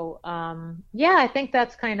 So I think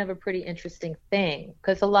that's kind of a pretty interesting thing,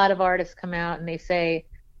 because a lot of artists come out and they say,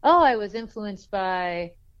 I was influenced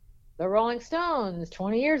by the Rolling Stones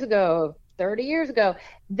 20 years ago, 30 years ago.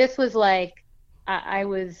 This was like I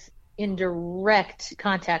was in direct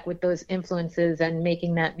contact with those influences and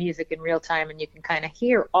making that music in real time, and you can kind of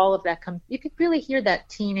hear all of that you could really hear that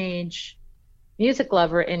teenage music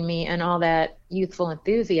lover in me and all that youthful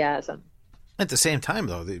enthusiasm. At the same time,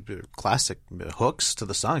 though, the classic hooks to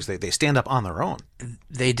the songs, they stand up on their own.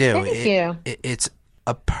 They do. Thank you. It's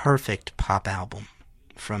a perfect pop album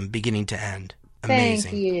from beginning to end.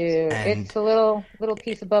 Amazing. Thank you. And it's a little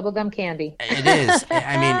piece of bubblegum candy. It is.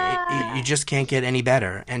 I mean, you just can't get any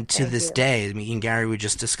better. And to this day, me and Gary were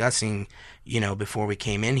just discussing, before we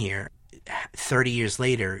came in here, 30 years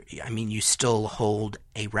later, I mean, you still hold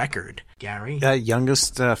a record, Gary.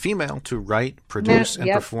 Youngest female to write, produce, and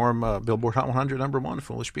Yep. perform Billboard Hot 100 #1,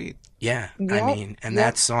 Foolish Beat. Yeah, I Yep, mean, and yep.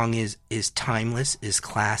 that song is timeless, is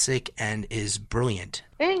classic, and is brilliant.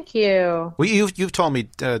 Thank you. Well, you've told me,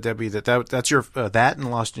 Debbie, that's your that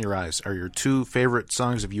and Lost in Your Eyes are your two favorite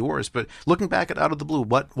songs of yours. But looking back at Out of the Blue,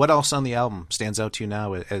 what else on the album stands out to you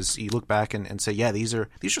now as you look back and say, yeah, these are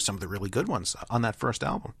some of the really good ones on that first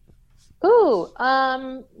album? Ooh,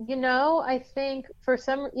 I think for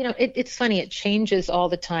some, it's funny. It changes all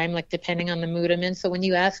the time, like depending on the mood I'm in. So when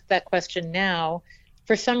you ask that question now,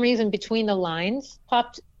 for some reason, Between the Lines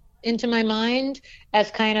popped into my mind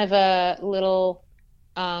as kind of a little,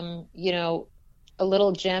 a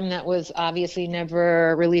little gem that was obviously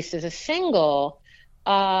never released as a single.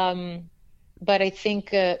 But I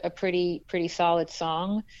think a pretty solid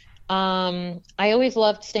song. I always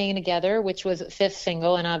loved Staying Together, which was a fifth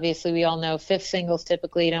single, and obviously we all know fifth singles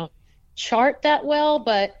typically don't chart that well,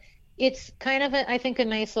 but it's kind of, I think, a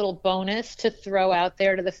nice little bonus to throw out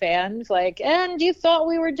there to the fans, like, and you thought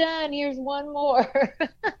we were done, here's one more.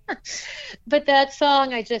 But that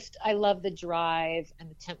song, I love the drive and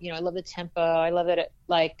the I love the tempo. I love that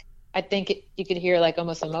I think you could hear like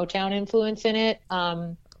almost a Motown influence in it.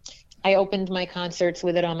 I opened my concerts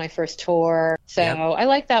with it on my first tour, so Yep. I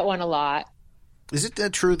like that one a lot. Is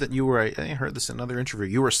it true that you were, I heard this in another interview,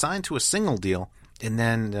 you were signed to a single deal, and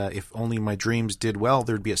then if Only My Dreams did well,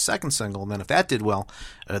 there'd be a second single, and then if that did well,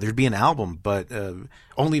 there'd be an album, but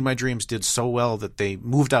Only My Dreams did so well that they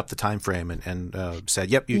moved up the time frame and said,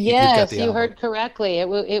 yep, you've got Yes, the you album. heard correctly.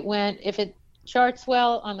 It went, if it charts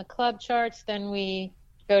well on the club charts, then we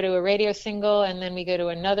go to a radio single, and then we go to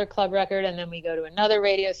another club record, and then we go to another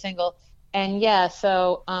radio single. And yeah,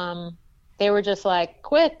 so they were just like,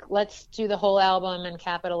 quick, let's do the whole album and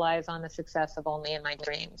capitalize on the success of Only in My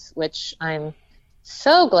Dreams, which I'm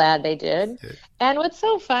so glad they did. And what's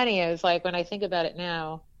so funny is, like, when I think about it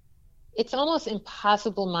now, it's almost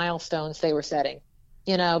impossible milestones they were setting,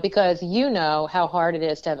 because how hard it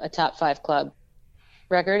is to have a top 5 club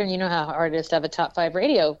record, and how hard it is to have a top 5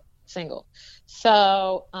 radio single.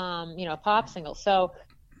 So, a pop single. So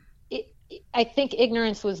I think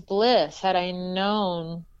ignorance was bliss. Had I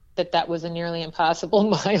known that was a nearly impossible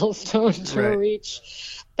milestone to Right.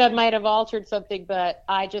 reach, that might have altered something. But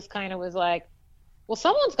I just kind of was like, well,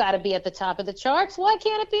 someone's got to be at the top of the charts. Why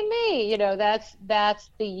can't it be me? That's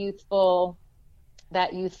the youthful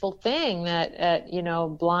thing,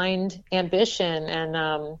 that blind ambition,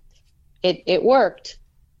 and it worked.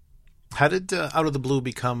 How did Out of the Blue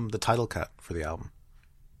become the title cut for the album?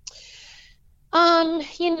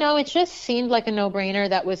 It just seemed like a no-brainer.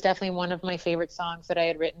 That was definitely one of my favorite songs that I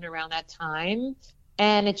had written around that time.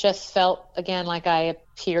 And it just felt, again, like I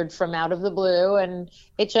appeared from out of the blue, and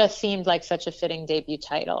it just seemed like such a fitting debut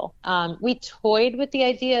title. We toyed with the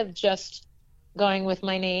idea of just going with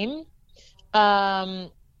my name.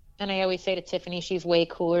 And I always say to Tiffany, she's way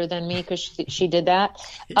cooler than me because she did that.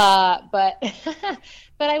 But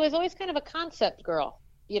but I was always kind of a concept girl,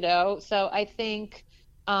 so I think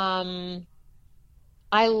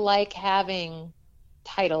I like having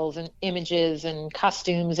titles and images and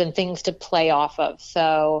costumes and things to play off of.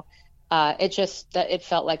 So it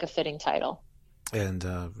felt like a fitting title. And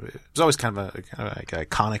it was always kind of like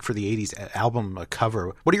iconic for the 80s album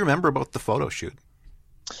cover. What do you remember about the photo shoot?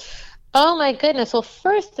 Oh my goodness. Well,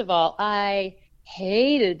 first of all, I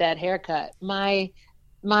hated that haircut. My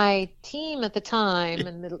team at the time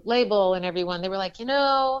and the label and everyone, they were like,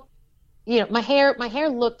 my hair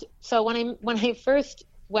looked, so when I first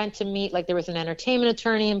went to meet, like, there was an entertainment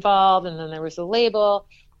attorney involved, and then there was a label,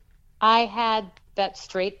 I had that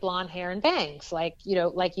straight blonde hair and bangs, like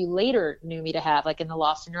you later knew me to have, like in the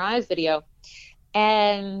Lost in Your Eyes video.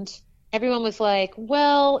 And everyone was like,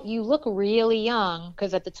 well, you look really young,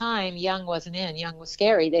 because at the time young wasn't in, young was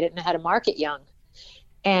scary, they didn't know how to market young,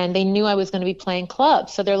 and they knew I was going to be playing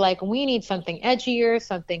clubs, so they're like, we need something edgier,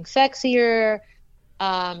 something sexier,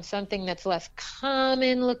 something that's less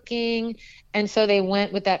common looking. And so they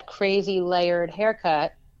went with that crazy layered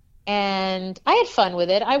haircut, and I had fun with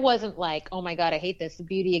it. I wasn't like, oh my God, I hate this. The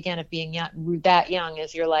beauty again of being that young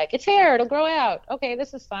is you're like, it's hair, it'll grow out. Okay,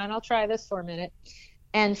 this is fun. I'll try this for a minute.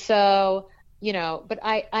 And so, but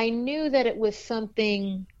I knew that it was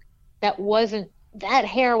something that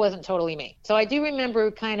hair wasn't totally me. So I do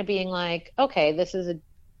remember kind of being like, okay, this is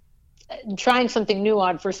trying something new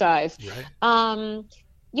on for size. Right.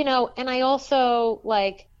 And I also,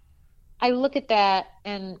 like, I look at that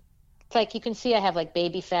and it's like, you can see I have like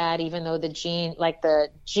baby fat, even though the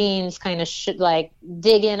jeans kind of should like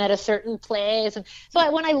dig in at a certain place. And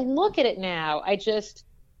so when I look at it now, I just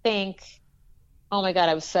think Oh my God,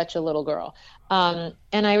 I was such a little girl. And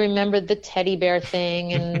I remembered the teddy bear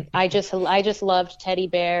thing, and I just loved teddy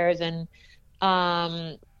bears. And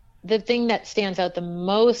the thing that stands out the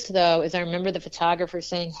most, though, is I remember the photographer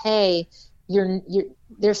saying, "Hey,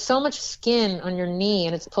 there's so much skin on your knee,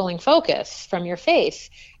 and it's pulling focus from your face."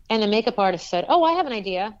 And the makeup artist said, "Oh, I have an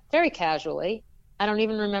idea," very casually. I don't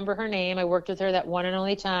even remember her name. I worked with her that one and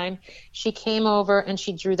only time. She came over and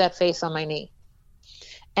she drew that face on my knee.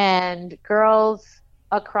 And girls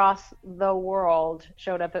across the world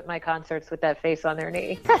showed up at my concerts with that face on their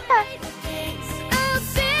knee. I'll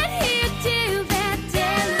sit here till that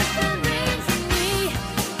telephone rings and we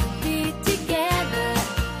be together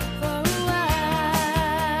for a while.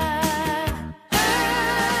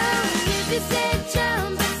 Oh, if you said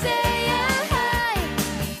jump, I say hi.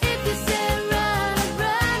 If you said run,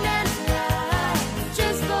 run and fly.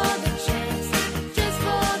 Just for the chance, just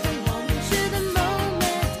for the moment, should the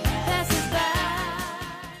moment pass us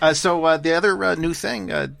by. So the other new thing,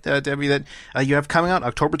 Debbie, that you have coming out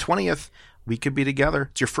October 20th, We Could Be Together.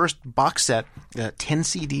 It's your first box set, 10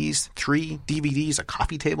 CDs, 3 DVDs, a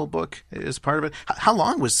coffee table book is part of it. How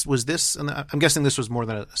long was this? And I'm guessing this was more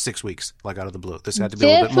than 6 weeks, like out of the blue. This had to be a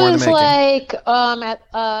little bit more in the This making. was like at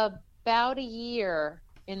about a year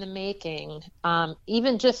in the making.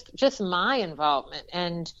 Even just my involvement,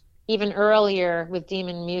 and even earlier with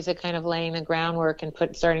Demon Music kind of laying the groundwork and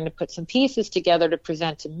starting to put some pieces together to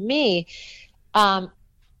present to me.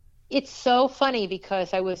 It's so funny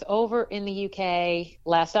because I was over in the UK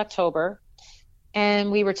last October,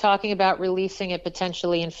 and we were talking about releasing it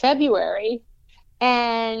potentially in February,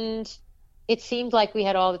 and it seemed like we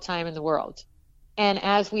had all the time in the world. And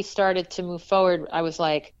as we started to move forward, I was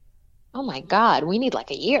like, oh my God, we need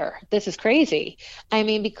like a year. This is crazy. I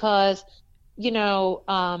mean, because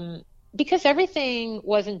everything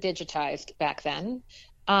wasn't digitized back then,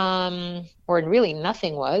 or really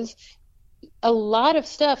nothing was. A lot of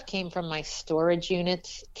stuff came from my storage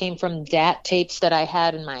units, came from DAT tapes that I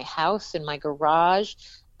had in my house, in my garage.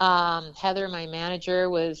 Heather, my manager,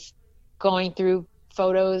 was going through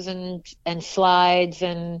photos and slides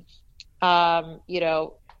and,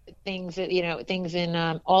 things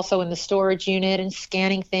in also in the storage unit, and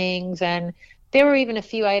scanning things. And there were even a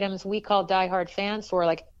few items we called diehard fans for,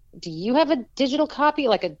 like, do you have a digital copy,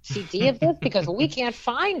 like a CD of this? Because we can't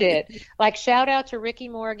find it. Like, shout out to Ricky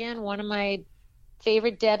Morgan, one of my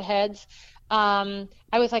favorite Deb heads. I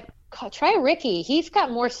was like, try Ricky. He's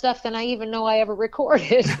got more stuff than I even know I ever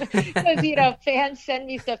recorded. Because, fans send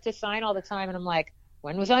me stuff to sign all the time. And I'm like,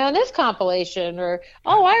 when was I on this compilation? Or,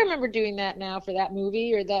 oh, I remember doing that now for that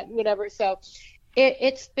movie or that whatever. So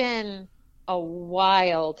it's been a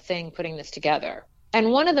wild thing putting this together. And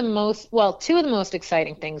two of the most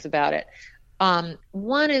exciting things about it,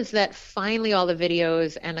 one is that finally all the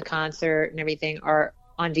videos and the concert and everything are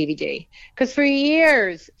on DVD. Because for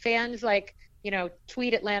years, fans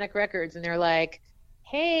tweet Atlantic Records and they're like,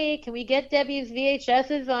 hey, can we get Debbie's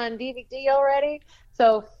VHSs on DVD already?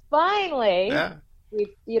 So finally,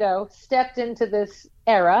 we've, stepped into this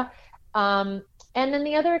era. And then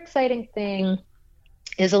the other exciting thing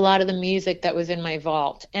is a lot of the music that was in my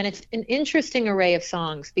vault. And it's an interesting array of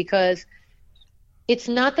songs, because it's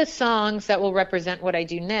not the songs that will represent what I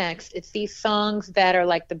do next. It's these songs that are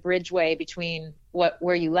like the bridgeway between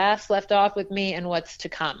where you last left off with me and what's to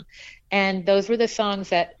come. And those were the songs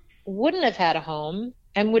that wouldn't have had a home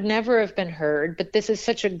and would never have been heard. But this is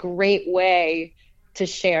such a great way to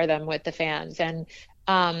share them with the fans. And,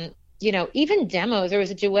 even demos. There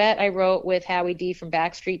was a duet I wrote with Howie D from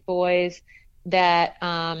Backstreet Boys that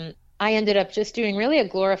I ended up just doing really a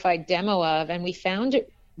glorified demo of, and we found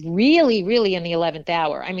it really, really in the 11th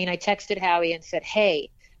hour. I mean, I texted Howie and said,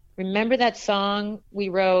 hey, remember that song we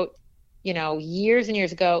wrote, years and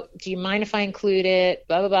years ago? Do you mind if I include it?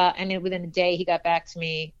 Blah, blah, blah. And then within a day, he got back to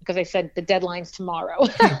me, because I said, the deadline's tomorrow.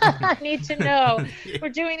 I need to know. We're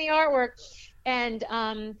doing the artwork. And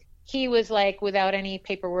he was like, without any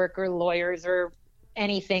paperwork or lawyers or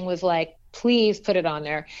anything, was like, please put it on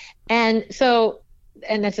there. And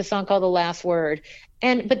that's a song called The Last Word.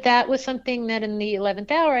 But that was something that in the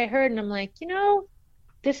 11th hour I heard, and I'm like,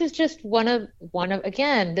 this is just one of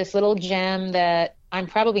again, this little gem that I'm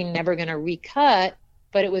probably never going to recut,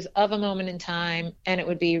 but it was of a moment in time, and it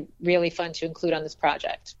would be really fun to include on this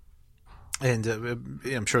project. And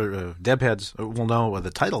I'm sure Deb heads will know the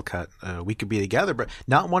title cut, "We Could Be Together," but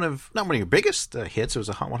not one of your biggest hits. It was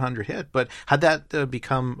a Hot 100 hit, but how'd that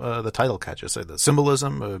become the title cut? Just the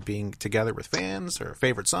symbolism of being together with fans, or a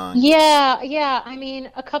favorite song? Yeah. I mean,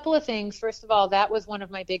 a couple of things. First of all, that was one of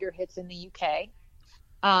my bigger hits in the UK.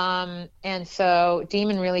 And so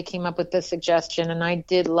Demon really came up with this suggestion, and I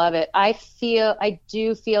did love it. I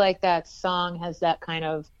do feel like that song has that kind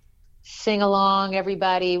of sing along,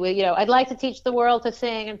 everybody. I'd like to teach the world to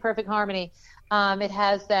sing in perfect harmony. It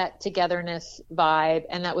has that togetherness vibe,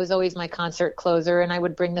 and that was always my concert closer, and I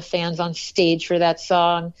would bring the fans on stage for that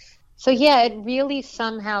song. So yeah, it really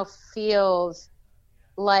somehow feels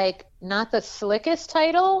like not the slickest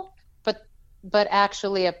title, but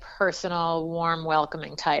actually a personal, warm,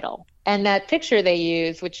 welcoming title. And that picture they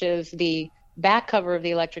use, which is the back cover of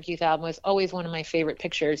the Electric Youth album, was always one of my favorite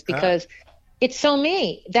pictures because it's so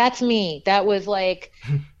me. That's me. That was like,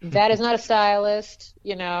 that is not a stylist,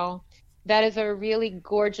 that is a really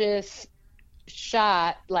gorgeous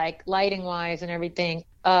shot, like lighting wise and everything,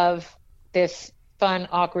 of this fun,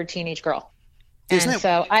 awkward teenage girl.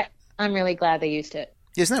 So I'm really glad they used it.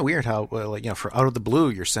 Isn't that weird how, for Out of the Blue,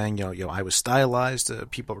 you're saying, I was stylized,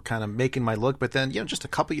 people were kind of making my look, but then, just a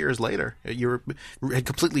couple years later, you had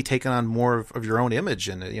completely taken on more of your own image,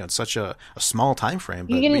 and, it's such a small time frame,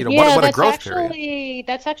 but, what a growth period.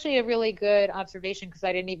 That's actually a really good observation, because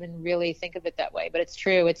I didn't even really think of it that way, but it's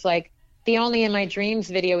true. It's like, the Only in My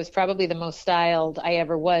Dreams video was probably the most styled I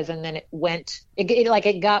ever was, and then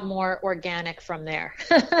it got more organic from there.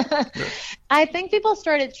 I think people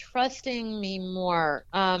started trusting me more.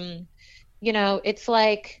 It's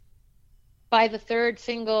like by the third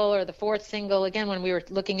single or the fourth single, again, when we were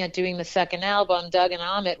looking at doing the second album, Doug and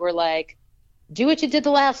Amit were like, do what you did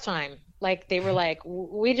the last time. Like, they were like,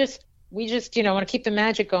 we just want to keep the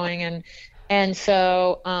magic going. And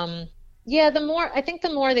so, yeah, the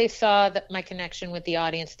more they saw that my connection with the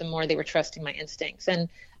audience, the more they were trusting my instincts. And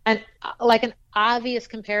like an obvious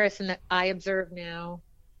comparison that I observe now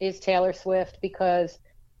is Taylor Swift, because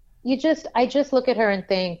I just look at her and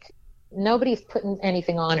think nobody's putting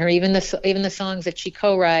anything on her. Even the songs that she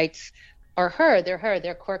co-writes are her. They're her.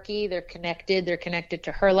 They're quirky. They're connected. They're connected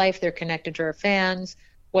to her life. They're connected to her fans.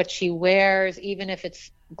 What she wears, even if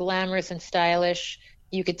it's glamorous and stylish,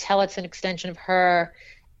 you could tell it's an extension of her.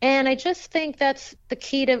 And I just think that's the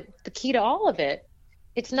key to all of it.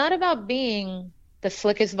 It's not about being the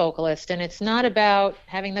slickest vocalist, and it's not about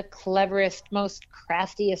having the cleverest, most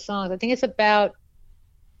craftiest songs. I think it's about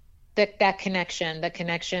that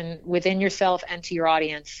connection within yourself and to your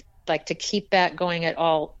audience. Like, to keep that going at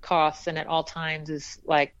all costs and at all times is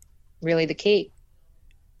like really the key.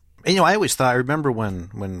 And, I always thought, I remember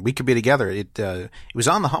when We Could Be Together, it was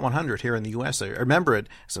on the Hot 100 here in the U.S. I remember it,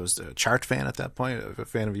 so I was a chart fan at that point, a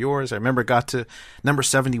fan of yours. I remember it got to number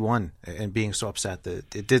 71 and being so upset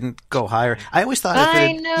that it didn't go higher. I always thought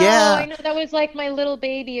I know. That was like my little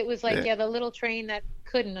baby. It was like, the little train that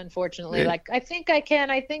couldn't, unfortunately. Yeah. Like, I think I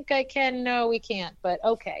can. No, we can't, but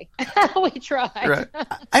okay. We tried. Right.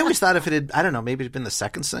 I always thought if it had, I don't know, maybe it had been the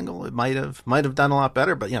second single, it might have done a lot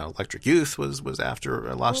better, but, Electric Youth was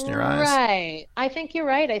after Lost in Your Eyes. Right. I think you're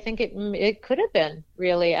right. I think it could have been,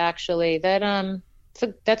 really, actually.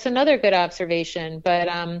 That's another good observation. But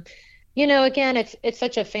again, it's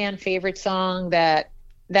such a fan favorite song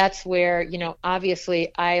that's where,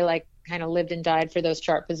 obviously I kind of lived and died for those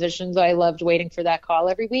chart positions. I loved waiting for that call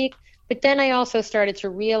every week. But then I also started to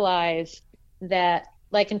realize that,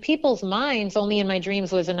 like, in people's minds, Only in My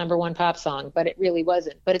Dreams was a number one pop song, but it really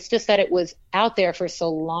wasn't. But it's just that it was out there for so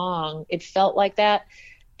long. It felt like that.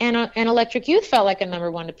 And Electric Youth felt like a number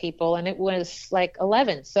one to people, and it was like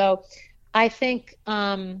 11. So I think,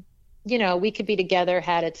 We Could Be Together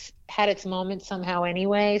had its moment somehow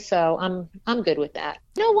anyway. So I'm good with that.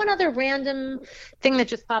 One other random thing that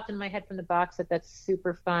just popped in my head from the box that's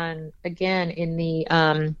super fun, again, in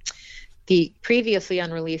the previously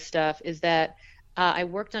unreleased stuff, is that I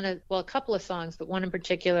worked on a couple of songs, but one in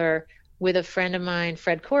particular with a friend of mine,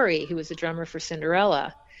 Fred Corey, who was the drummer for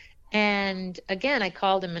Cinderella. And again, I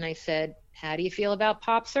called him and I said, how do you feel about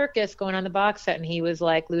Pop Circus going on the box set? And he was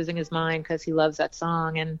like losing his mind because he loves that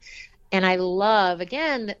song. And I love,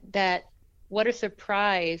 again, that what a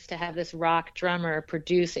surprise to have this rock drummer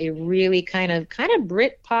produce a really kind of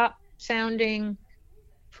Brit pop sounding,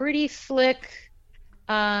 pretty slick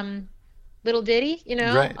little ditty,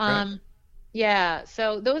 Right. Yeah.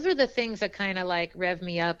 So those are the things that kind of like rev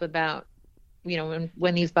me up about,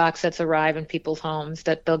 when these box sets arrive in people's homes,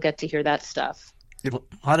 that they'll get to hear that stuff. A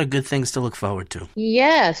lot of good things to look forward to.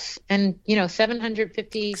 Yes. And,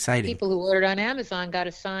 750 Exciting. people who ordered on Amazon got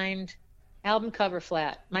a signed album cover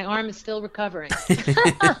flat. My arm is still recovering.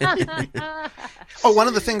 One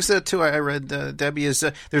of the things that, too, I read, Debbie, is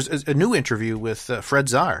there's a new interview with Fred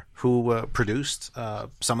Zarr, who produced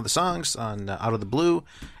some of the songs on Out of the Blue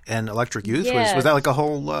and Electric Youth. Yes. Was that like a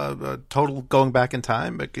whole total going back in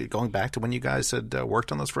time, going back to when you guys had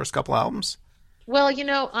worked on those first couple albums? Well,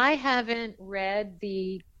 I haven't read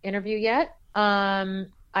the interview yet. I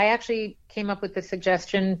actually came up with the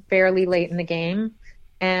suggestion fairly late in the game,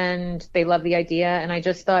 and they love the idea. And I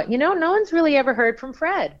just thought, no one's really ever heard from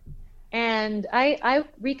Fred. And I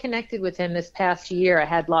reconnected with him this past year. I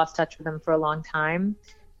had lost touch with him for a long time.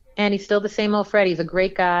 And he's still the same old Fred. He's a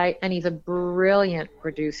great guy, and he's a brilliant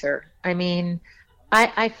producer. I mean,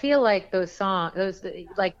 I feel like those songs,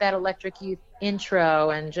 like that Electric Youth intro,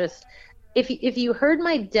 and just if you heard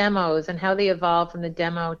my demos and how they evolved from the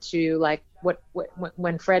demo to like what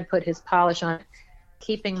when Fred put his polish on it,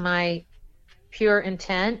 keeping my pure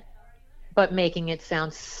intent, but making it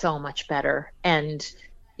sound so much better, and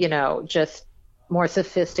just more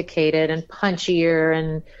sophisticated and punchier,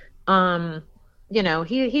 and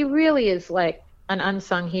he really is like an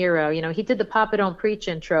unsung hero. He did the Papa Don't Preach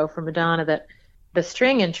intro for Madonna, that the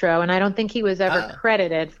string intro, and I don't think he was ever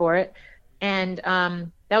credited for it. And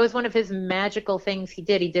that was one of his magical things he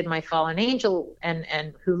did. He did My Fallen Angel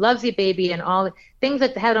and Who Loves You Baby, and all things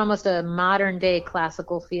that had almost a modern day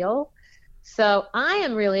classical feel. So I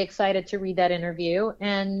am really excited to read that interview.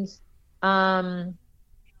 And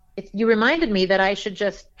you reminded me that I should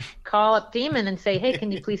just call up Demon and say, hey,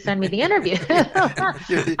 can you please send me the interview?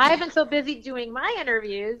 I've been so busy doing my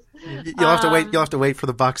interviews. You'll have to wait. You'll have to wait for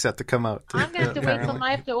the box set to come out. I'm going to have to wait till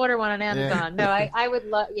I have to order one on Amazon. No, I would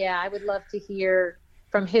love. Yeah, I would love to hear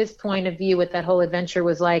from his point of view what that whole adventure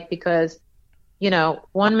was like, because,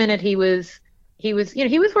 1 minute he was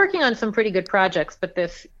working on some pretty good projects, but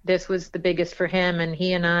this was the biggest for him, and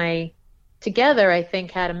he and I together, I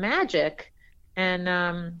think, had a magic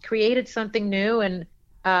and created something new. And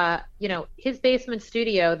his basement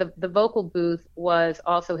studio, the vocal booth, was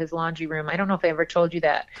also his laundry room. I don't know if I ever told you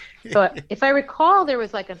that. So if I recall, there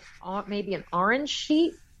was like maybe an orange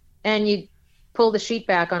sheet, and you pull the sheet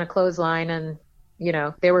back on a clothesline, and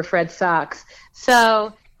they were Fred's socks.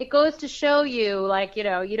 So it goes to show you, like, you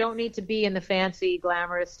don't need to be in the fancy,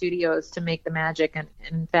 glamorous studios to make the magic. And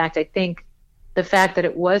in fact, I think the fact that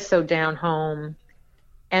it was so down home,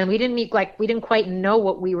 and we didn't quite know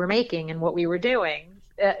what we were making and what we were doing,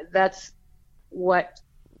 that's what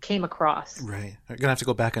came across. Right. You're going to have to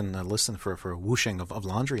go back and listen for a whooshing of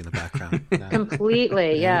laundry in the background.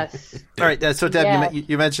 Completely, yes. All right. So, Deb,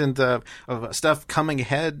 you mentioned of stuff coming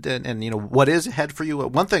ahead, and what is ahead for you.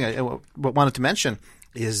 One thing I wanted to mention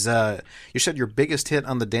is you said your biggest hit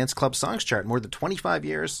on the Dance Club Songs chart, more than 25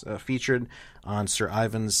 years, featured on Sir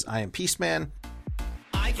Ivan's I Am Peaceman.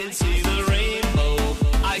 I can see the rainbow.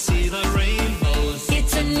 I see the rainbows.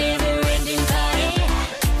 It's a never-ending party.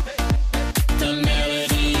 The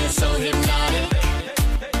melody is so hypnotic.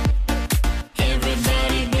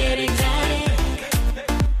 Everybody get exotic.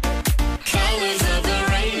 Colors of the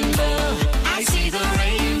rainbow. I see the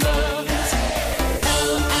rainbow.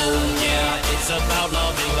 Oh, yeah. It's about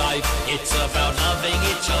loving life. It's about loving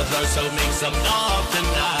each other. So make some love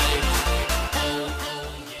tonight.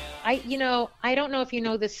 I don't know if you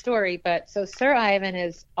know this story, but so Sir Ivan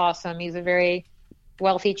is awesome. He's a very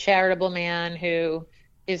wealthy, charitable man who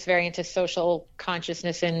is very into social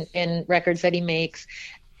consciousness in records that he makes.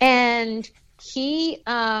 And he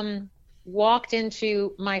walked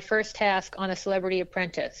into my first task on A Celebrity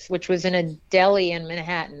Apprentice, which was in a deli in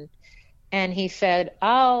Manhattan. And he said,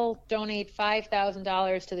 I'll donate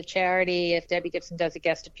 $5,000 to the charity if Debbie Gibson does a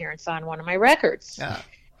guest appearance on one of my records. Yeah.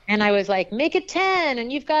 And I was like, make it 10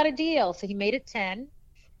 and you've got a deal. So he made it 10.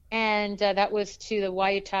 And that was to the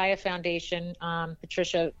Wayutaya Foundation,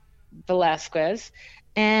 Patricia Velasquez.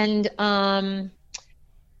 And, a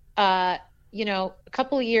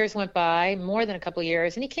couple of years went by, more than a couple of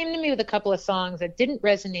years. And he came to me with a couple of songs that didn't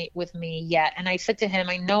resonate with me yet. And I said to him,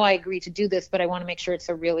 I know I agreed to do this, but I want to make sure it's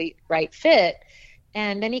a really right fit.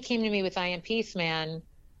 And then he came to me with I Am Peaceman.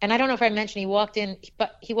 And I don't know if I mentioned he walked in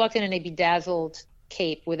a bedazzled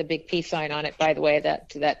cape with a big peace sign on it, by the way,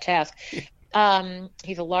 that task.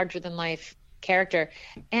 He's a larger than life character.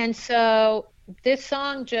 And so this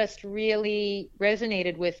song just really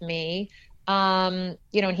resonated with me. And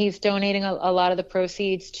he's donating a lot of the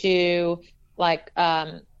proceeds to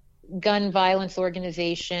gun violence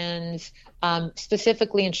organizations,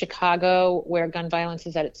 specifically in Chicago, where gun violence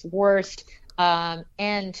is at its worst,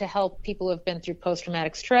 and to help people who have been through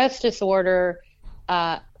post-traumatic stress disorder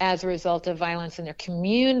as a result of violence in their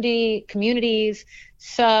communities.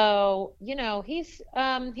 So, he's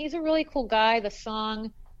a really cool guy. The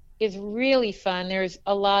song is really fun. There's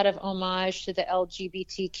a lot of homage to the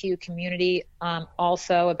LGBTQ community,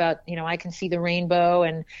 also about, I Can See the Rainbow,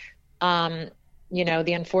 and,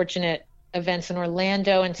 the unfortunate events in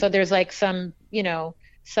Orlando. And so there's like some,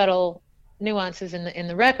 subtle nuances in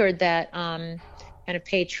the record that, and kind of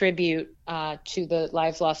pay tribute to the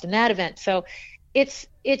lives lost in that event. So it's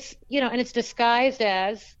and it's disguised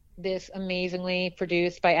as this amazingly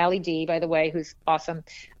produced by Ali D, by the way, who's awesome.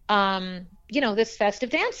 This festive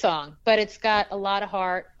dance song, but it's got a lot of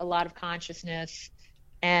heart, a lot of consciousness,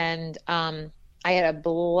 and I had a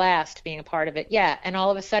blast being a part of it. Yeah, and all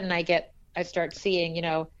of a sudden I start seeing,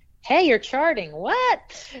 hey, you're charting,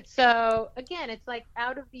 what? So again, it's like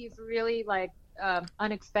out of these really like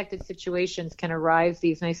unexpected situations can arise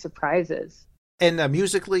these nice surprises. And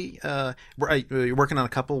musically, you're working on a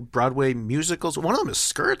couple Broadway musicals. One of them is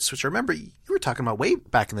Skirts, which I remember you were talking about way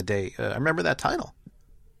back in the day. I remember that title.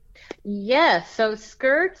 Yeah, so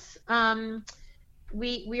Skirts,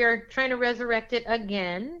 we are trying to resurrect it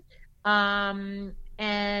again.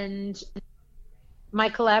 And my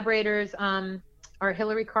collaborators are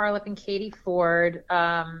Hillary Carlip and Katie Ford,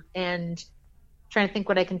 and trying to think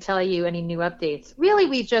what I can tell you, any new updates. Really,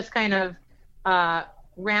 we just kind of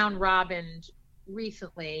round robined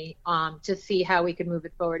recently to see how we could move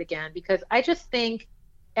it forward again, because I just think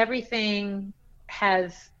everything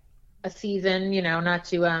has a season, not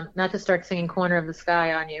to start singing Corner of the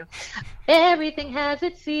Sky on you. Everything has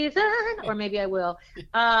its season, or maybe I will.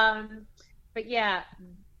 But yeah,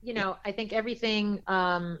 I think everything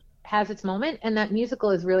has its moment, and that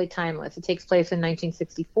musical is really timeless. It takes place in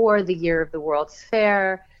 1964, the year of the World's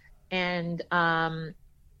Fair, and I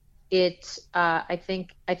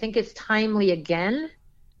think it's timely again,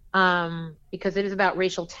 because it is about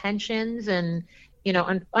racial tensions, and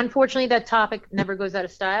unfortunately that topic never goes out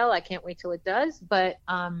of style. I can't wait till it does. But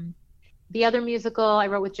the other musical I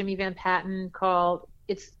wrote with Jimmy Van Patten called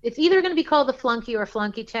it's either going to be called The Flunky or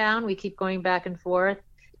Flunky Town. We keep going back and forth,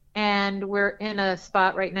 and we're in a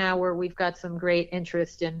spot right now where we've got some great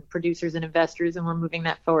interest in producers and investors, and we're moving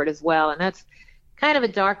that forward as well. And that's kind of a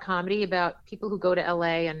dark comedy about people who go to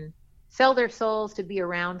LA and sell their souls to be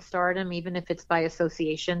around stardom, even if it's by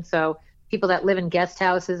association. So people that live in guest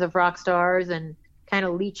houses of rock stars and kind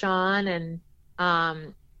of leech on and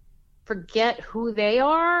forget who they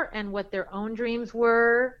are and what their own dreams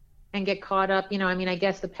were, and get caught up. I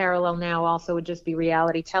guess the parallel now also would just be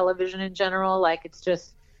reality television in general. Like, it's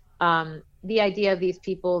just the idea of these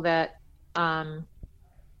people that don't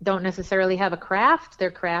necessarily have a craft.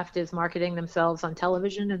 Their craft is marketing themselves on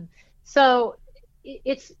television. And so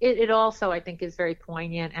it also, I think, is very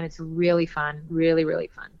poignant, and it's really fun, really, really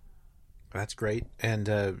fun. That's great. And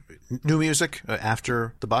new music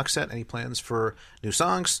after the box set? Any plans for new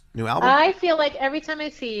songs, new album? I feel like every time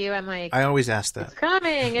I see you, I'm like, I always ask that. It's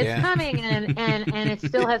coming, and it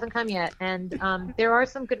still hasn't come yet. And there are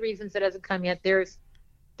some good reasons it hasn't come yet. There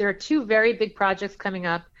are two very big projects coming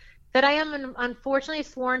up that I am unfortunately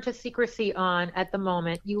sworn to secrecy on at the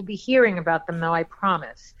moment. You will be hearing about them, though, I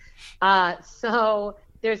promise. So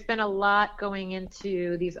there's been a lot going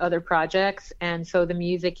into these other projects, and so the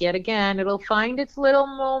music, yet again, it'll find its little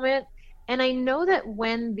moment. And I know that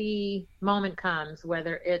when the moment comes,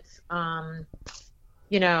 whether it's in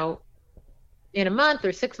a month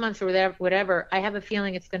or 6 months or whatever, I have a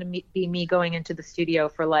feeling it's going to be me going into the studio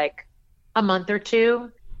for like a month or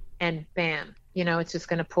two, and bam, it's just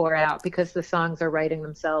going to pour out, because the songs are writing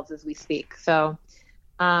themselves as we speak. So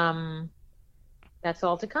that's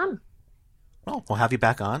all to come. Well, we'll have you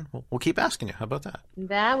back on. We'll keep asking you. How about that?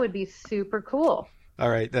 That would be super cool. All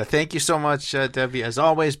right. Thank you so much, Debbie. As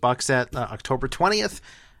always, box set October 20th.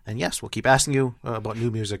 And yes, we'll keep asking you about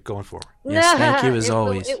new music going forward. Yes, thank you as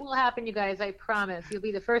always. It will happen, you guys. I promise. You'll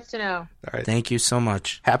be the first to know. All right. Thank you so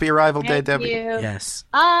much. Happy arrival day, Debbie. Thank you. Yes.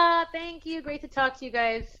 Thank you. Great to talk to you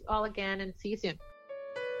guys all again, and see you soon.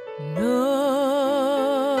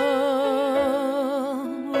 No,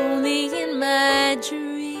 only in my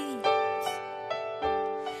dreams,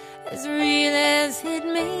 as real as it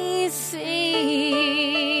may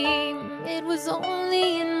seem, it was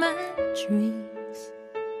only in my dreams.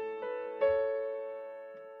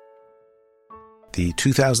 The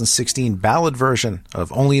 2016 ballad version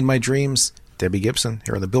of Only in My Dreams, Debbie Gibson,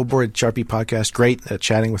 here on the Billboard Chart Beat podcast. Great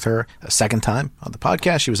chatting with her a second time on the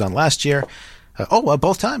podcast. She was on last year.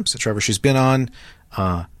 Both times, Trevor. She's been on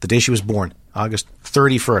the day she was born, August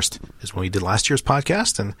 31st, is when we did last year's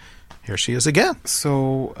podcast, and here she is again.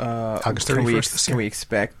 So, August 31st this year. Can we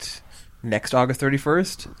expect next August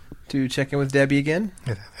 31st to check in with Debbie again?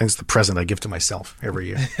 Yeah, it's the present I give to myself every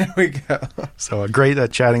year. There we go. So great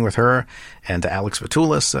chatting with her, and to Alex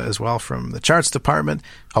Vatulis as well from the charts department.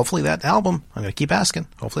 Hopefully that album, I'm going to keep asking,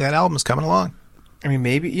 hopefully that album is coming along. I mean,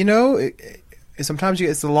 maybe, sometimes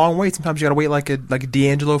it's a long wait. Sometimes you got to wait like a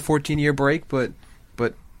D'Angelo 14-year break, but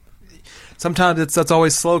sometimes that's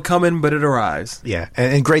always slow coming, but it arrives. Yeah,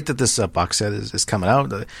 and great that this box set is coming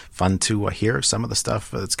out. Fun to hear some of the stuff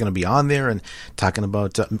that's going to be on there, and talking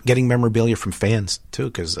about getting memorabilia from fans, too,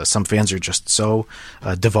 because some fans are just so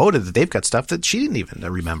devoted that they've got stuff that she didn't even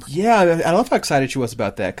remember. Yeah, I love how excited she was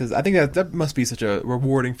about that, because I think that must be such a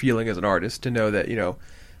rewarding feeling as an artist to know that,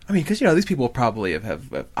 I mean, because, these people probably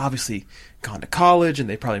have obviously gone to college, and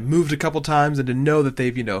they probably moved a couple times, and to know that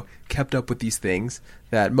they've, kept up with these things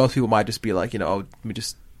that most people might just be like, let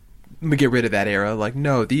me get rid of that era. Like,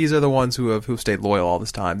 no, these are the ones who've stayed loyal all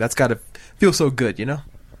this time. That's got to feel so good, All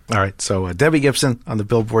right, so Debbie Gibson on the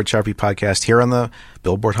Billboard Sharpie podcast here on the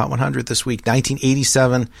Billboard Hot 100 this week.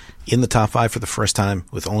 1987 in the top 5 for the first time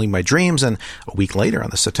with Only My Dreams, and a week later on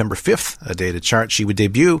the September 5th dated chart, she would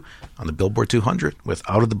debut on the Billboard 200 with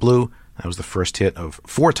Out of the Blue. That was the first hit of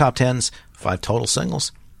 4 top 10s, 5 total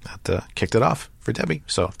singles. That kicked it off for Debbie.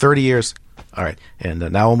 So 30 years. All right, and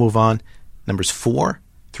now we'll move on. Numbers 4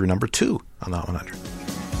 through number 2 on the Hot 100.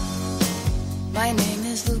 My name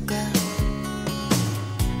is Luca.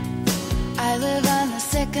 I live on the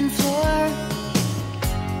 2nd floor.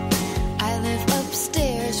 I live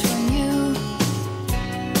upstairs from you.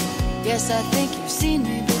 Yes, I think you've seen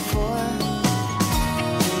me before.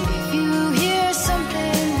 If you hear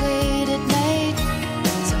something late at night,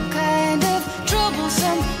 some kind of trouble,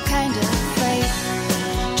 some kind of fight,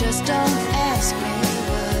 just don't ask me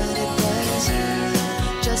what it was.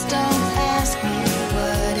 Just don't ask me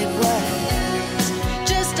what it was.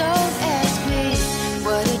 Just don't ask me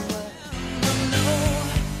what it was.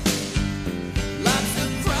 Lots of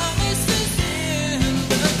promises in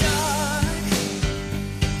the dark.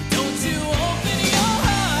 Don't you open your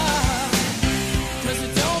heart, 'cause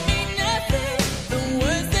it don't mean nothing, the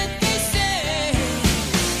words that they say.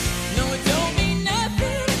 No, it don't mean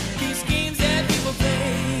nothing, these games that people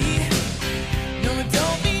play. No, it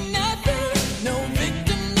don't mean nothing, no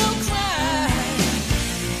victim, no crime.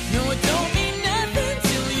 No, it don't mean nothing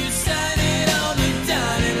till you sign it on the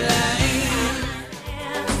dotted line.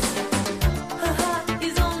 Her heart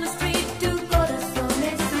is on the street to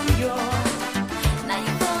Corazones, New York. Now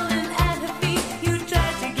you're falling at her feet. You try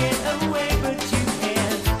to get away, but you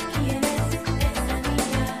can't. ¿Quién es esa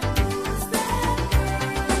niña? Who's that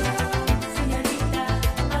girl? Señorita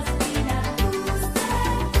Aspina. Who's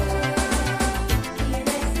that girl? ¿Quién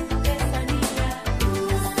es esa niña?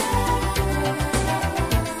 Who's that girl?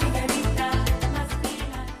 Señorita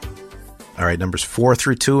Aspina. All right, numbers 4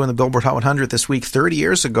 through 2 in the Billboard Hot 100 this week, 30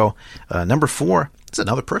 years ago. Number 4 is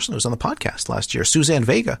another person who was on the podcast last year, Suzanne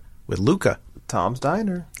Vega with Luca. Tom's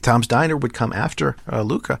Diner. Tom's Diner would come after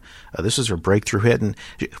Luca. This was her breakthrough hit, and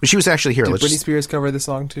she was actually here. Did Let's Britney just- Spears cover this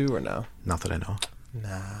song too, or no? Not that I know.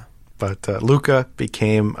 Nah. But Luca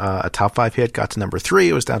became a top 5 hit, got to number 3.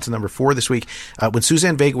 It was down to number 4 this week. When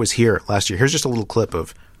Suzanne Vega was here last year, here's just a little clip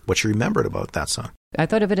of what she remembered about that song. I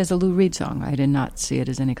thought of it as a Lou Reed song. I did not see it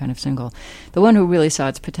as any kind of single. The one who really saw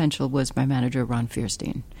its potential was my manager, Ron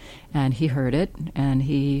Fierstein. And he heard it, and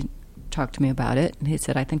he talked to me about it. And he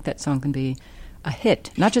said, I think that song can be a hit.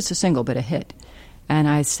 Not just a single, but a hit. And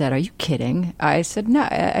I said, are you kidding? I said, no.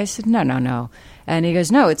 No. And he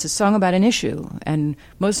goes, no, it's a song about an issue. And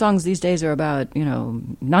most songs these days are about,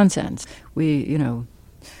 nonsense. We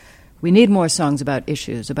need more songs about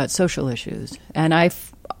issues, about social issues. And I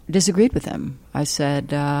disagreed with him. I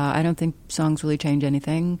said, I don't think songs really change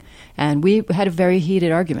anything. And we had a very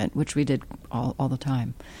heated argument, which we did all the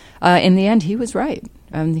time. In the end, he was right.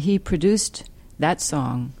 He produced that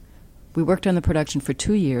song. We worked on the production for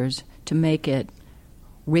 2 years to make it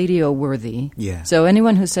radio-worthy. Yeah. So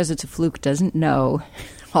anyone who says it's a fluke doesn't know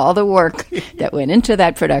all the work that went into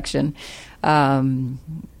that production.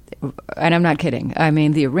 And I'm not kidding. I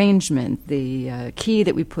mean, the arrangement, the key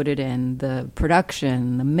that we put it in, the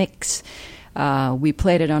production, the mix. We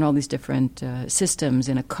played it on all these different systems,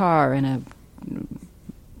 in a car, in a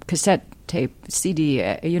cassette tape, CD,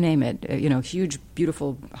 you name it. Huge,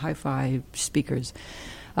 beautiful hi-fi speakers.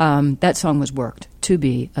 That song was worked to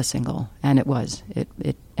be a single, and it was.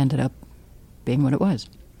 It ended up being what it was.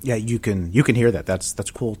 Yeah, you can hear that.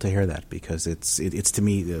 That's cool to hear that, because it's to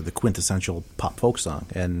me the quintessential pop folk song,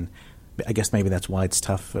 and I guess maybe that's why it's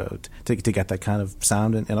tough to get that kind of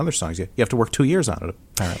sound in other songs. You have to work 2 years on it,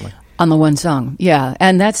 apparently. On the one song, yeah.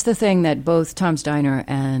 And that's the thing that both Tom's Diner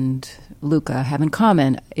and Luca have in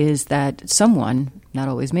common, is that someone, not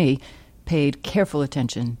always me, paid careful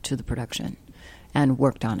attention to the production and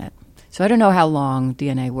worked on it. So I don't know how long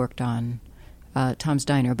DNA worked on Tom's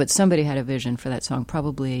Diner, but somebody had a vision for that song.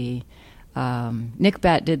 Probably Nick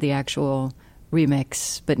Batt did the actual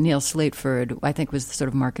remix, but Neil Slateford, I think, was the sort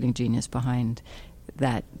of marketing genius behind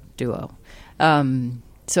that duo.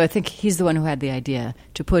 So I think he's the one who had the idea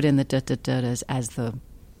to put in the da-da-da-das as the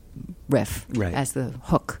riff, Right. as the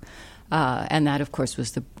hook. And that, of course,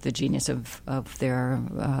 was the genius of their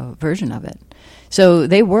version of it. So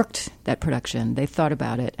they worked that production. They thought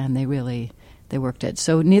about it, and they worked it.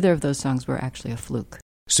 So neither of those songs were actually a fluke.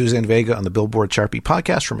 Suzanne Vega on the Billboard Chart Beat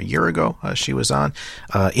podcast from a year ago, she was on.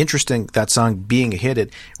 Interesting, that song being a hit,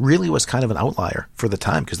 it really was kind of an outlier for the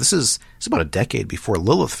time, because this is about a decade before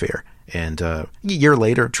Lilith Fair. And a year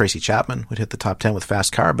later, Tracy Chapman would hit the top 10 with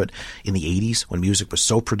Fast Car. But in the 80s, when music was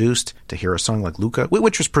so produced, to hear a song like Luca,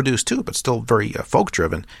 which was produced too, but still very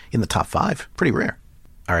folk-driven, in the top 5, pretty rare.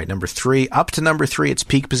 All right, number 3. Up to number 3, it's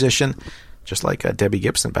peak position, just like Debbie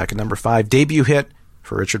Gibson back at number 5. Debut hit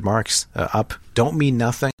for Richard Marx, Up, Don't Mean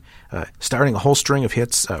Nothing. Starting a whole string of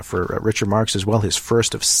hits for Richard Marx as well. His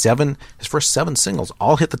first 7 singles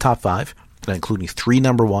all hit the top 5, including 3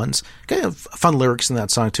 number ones. Kind of fun lyrics in that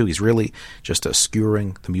song too. He's really just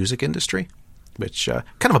skewering the music industry, which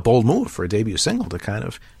kind of a bold move for a debut single to kind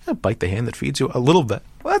of bite the hand that feeds you a little bit.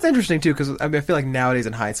 Well, that's interesting too, because I feel like nowadays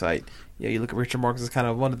in hindsight, you look at Richard Marx as kind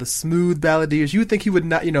of one of the smooth balladeers. You would think he would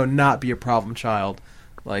not be a problem child,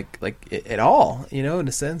 like at all, in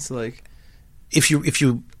a sense. Like if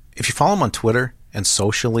you follow him on Twitter and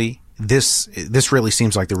socially, this really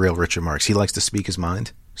seems like the real Richard Marx. He likes to speak his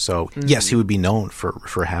mind. So yes, he would be known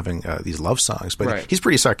for having these love songs, but Right. he's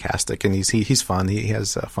pretty sarcastic, and he's fun. He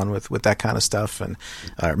has fun with that kind of stuff. And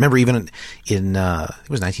remember, even in it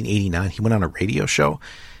was 1989, he went on a radio show.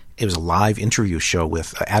 It was a live interview show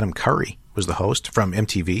with Adam Curry was the host from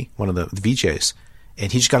MTV, one of the VJs,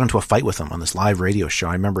 and he just got into a fight with him on this live radio show.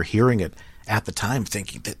 I remember hearing it at the time,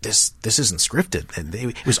 thinking that this isn't scripted, and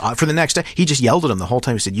it was odd. For the next day, he just yelled at him the whole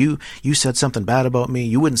time. He said, "You said something bad about me.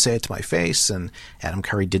 You wouldn't say it to my face." And Adam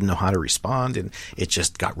Curry didn't know how to respond, and it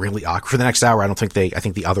just got really awkward. For the next hour, I think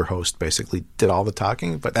the other host basically did all the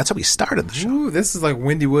talking, but that's how he started the show. Ooh, this is like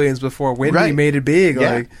Wendy Williams before Wendy Right. made it big.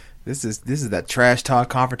 Yeah. Like this is that trash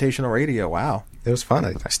talk confrontational radio. Wow. It was fun.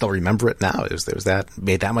 I still remember it now. It was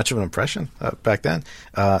made that much of an impression back then.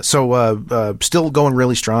 So still going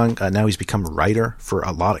really strong. Now he's become a writer for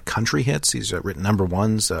a lot of country hits. He's written number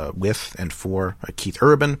ones with and for Keith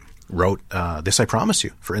Urban. Wrote "This I Promise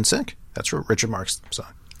You" for NSYNC. That's a Richard Marx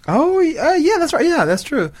song. Oh, yeah, that's right. Yeah, that's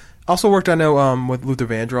true. Also worked, I know, with Luther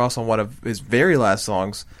Vandross on one of his very last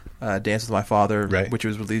songs, "Dance with My Father," Right. which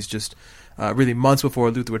was released just really months before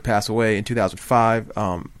Luther would pass away in 2005.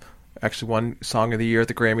 Actually won Song of the Year at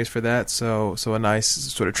the Grammys for that, so a nice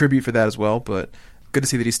sort of tribute for that as well. But good to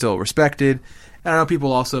see that he's still respected. And I know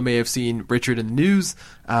people also may have seen Richard in the news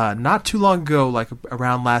not too long ago, like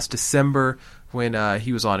around last December, when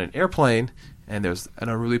he was on an airplane and there was an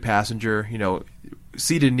unruly passenger,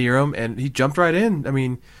 seated near him, and he jumped right in. I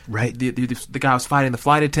mean, Right. The guy was fighting the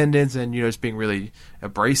flight attendants and just being really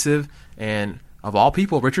abrasive. And of all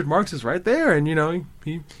people, Richard Marx is right there, and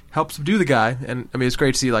he helps subdue the guy. And I mean, it's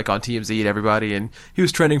great to see, like, on TMZ and everybody. And he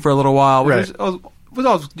was trending for a little while, which was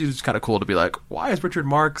always just kind of cool to be like, why is Richard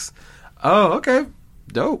Marx? Oh, okay,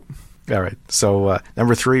 dope. All right. So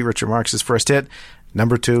number 3, Richard Marx's first hit.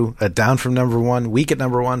 Number 2, down from number 1, weak at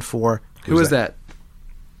number 1 for Who is that?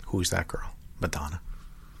 Who's that girl? Madonna.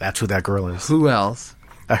 That's who that girl is. Who else?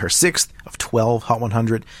 Her 6th of 12 Hot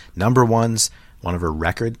 100 number ones. One of her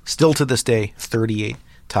record, still to this day, 38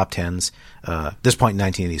 top 10s. This point in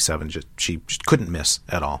 1987, she just couldn't miss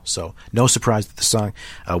at all. So no surprise that the song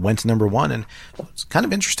went to number 1. And it's kind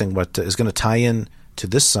of interesting what is going to tie in to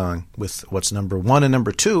this song with what's number 1 and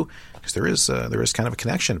number 2, because there is kind of a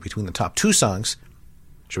connection between the top 2 songs.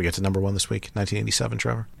 Should we get to number 1 this week, 1987,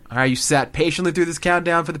 Trevor? All right, you sat patiently through this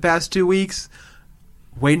countdown for the past 2 weeks,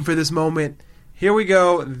 waiting for this moment. Here we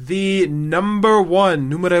go. The number 1,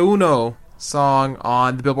 numero uno song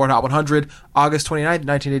on the Billboard Hot 100, August 29th,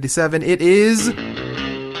 1987. It is... Para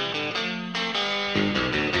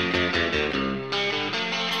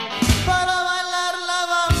bailar la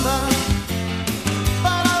bamba,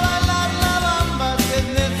 para bailar la bamba, te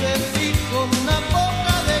necesito una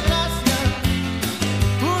poca de gracia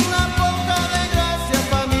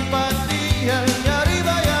pa' mi patria, y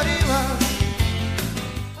arriba,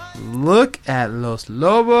 Look at Los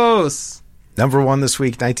Lobos. Number 1 this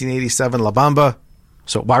week, 1987, La Bamba.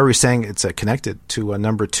 So why were we saying it's connected to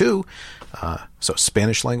number 2? So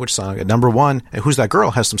Spanish language song at number 1. And Who's That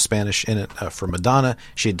Girl has some Spanish in it for Madonna.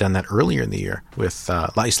 She had done that earlier in the year with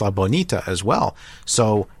La Isla Bonita as well.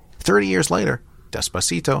 So 30 years later,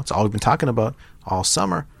 Despacito, it's all we've been talking about all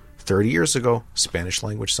summer. 30 years ago, Spanish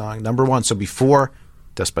language song, number 1. So before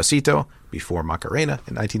Despacito, before Macarena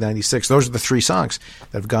in 1996, those are the 3 songs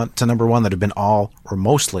that have gone to number 1 that have been all or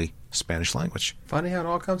mostly Spanish language. Funny how it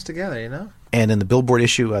all comes together, you know? And in the Billboard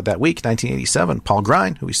issue that week, 1987, Paul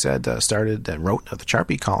Grine, who we said started and wrote the chart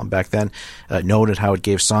beat column back then, noted how it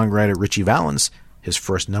gave songwriter Ritchie Valens his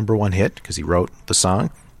first number one hit because he wrote the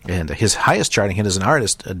song. And his highest charting hit as an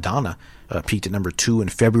artist, Donna, peaked at number 2 in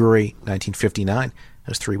February 1959. That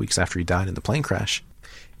was 3 weeks after he died in the plane crash.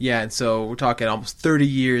 Yeah, and so we're talking almost 30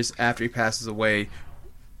 years after he passes away,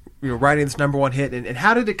 writing this number one hit. And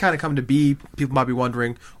how did it kind of come to be? People might be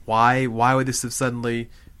wondering why would this have suddenly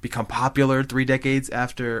become popular 3 decades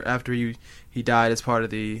after he died as part of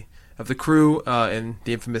the crew in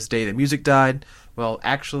the infamous Day That Music Died. Well,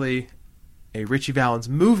 actually, a Ritchie Valens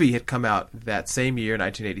movie had come out that same year,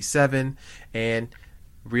 1987, and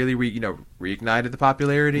really reignited the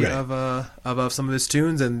popularity of some of his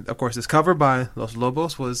tunes. And of course, this cover by Los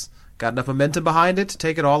Lobos got enough momentum behind it to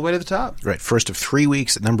take it all the way to the top. Right. First of 3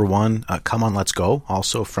 weeks at number one, Come On, Let's Go,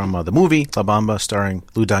 also from the movie La Bamba starring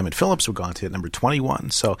Lou Diamond Phillips, would go on to hit number 21.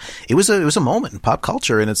 So it was a moment in pop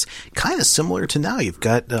culture, and it's kind of similar to now. You've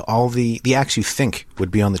got all the acts you think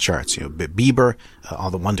would be on the charts. Bieber, all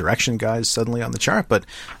the One Direction guys suddenly on the chart, but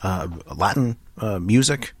Latin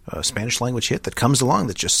music, Spanish language hit that comes along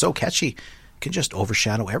that's just so catchy can just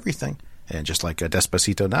overshadow everything. And just like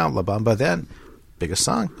Despacito now, La Bamba then, biggest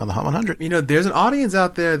song on the Hot 100. There's an audience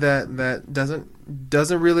out there that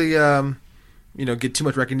doesn't really get too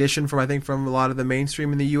much recognition from a lot of the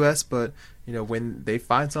mainstream in the U.S. But when they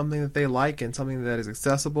find something that they like and something that is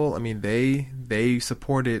accessible, I mean they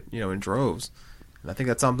support it in droves. And I think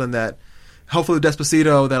that's something that hopefully with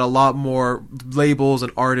Despacito that a lot more labels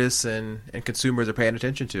and artists and consumers are paying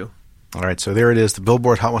attention to. All right, so there it is, the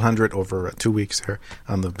Billboard Hot 100 over 2 weeks here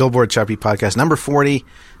on the Billboard Chart Beat Podcast, number 40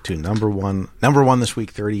 to number one this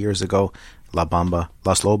week, 30 years ago, La Bamba,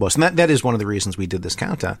 Los Lobos. And that is one of the reasons we did this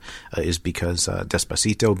countdown, is because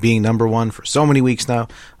Despacito being number one for so many weeks now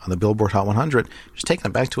on the Billboard Hot 100, just taking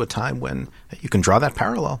it back to a time when you can draw that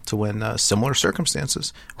parallel to when similar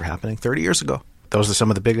circumstances were happening 30 years ago. Those are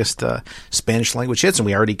some of the biggest Spanish language hits, and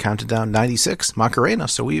we already counted down 96, Macarena.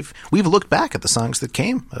 So we've looked back at the songs that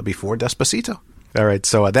came before Despacito. All right,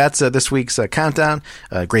 so that's this week's countdown.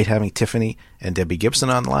 Great having Tiffany and Debbie Gibson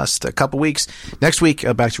on the last couple weeks. Next week,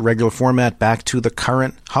 back to regular format, back to the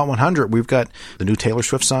current Hot 100. We've got the new Taylor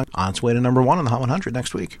Swift song on its way to number one on the Hot 100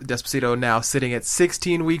 next week. Despacito now sitting at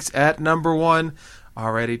 16 weeks at number one,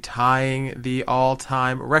 already tying the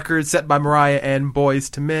all-time record set by Mariah and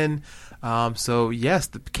Boyz II Men. So yes,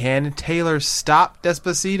 can Taylor stop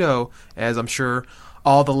Despacito, as I'm sure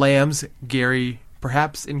all the lambs, Gary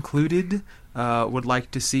perhaps included, would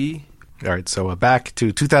like to see. All right, so back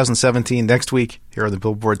to 2017 next week here on the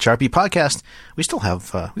Billboard Chart Beat Podcast. We still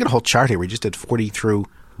have we got a whole chart here. We just did 40 through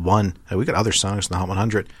 1. We got other songs in the Hot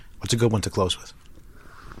 100. What's a good one to close with?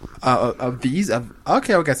 Of these,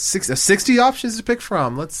 okay, we got 60 options to pick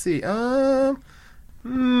from. Let's see.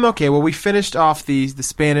 Okay, well, we finished off the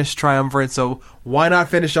Spanish triumvirate, so why not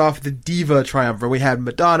finish off the diva triumvirate? We had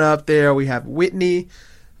Madonna up there, we have Whitney.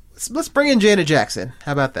 Let's bring in Janet Jackson.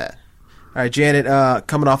 How about that? All right, Janet,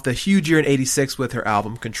 coming off the huge year in '86 with her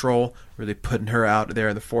album Control, really putting her out there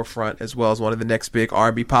in the forefront, as well as one of the next big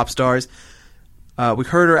R&B pop stars. We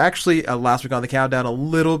heard her actually last week on the countdown a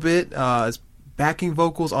little bit as backing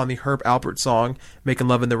vocals on the Herb Alpert song "Making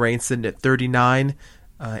Love in the Rain," sitting at 39.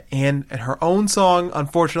 And her own song,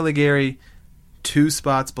 unfortunately, Gary, 2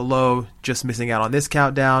 spots below, just missing out on this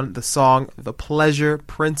countdown. The song "The Pleasure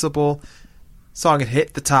Principle." Song had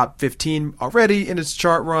hit the top 15 already in its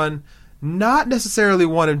chart run. Not necessarily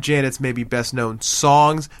one of Janet's maybe best known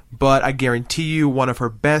songs, but I guarantee you one of her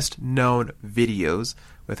best known videos,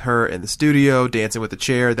 with her in the studio dancing with a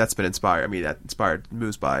chair. That's been inspired. I mean, that inspired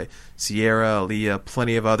moves by Sierra, Aaliyah,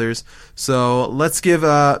 plenty of others. So let's give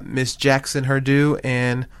Miss Jackson her due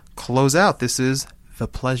and close out. This is "The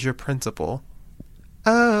Pleasure Principle."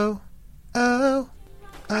 Oh, oh,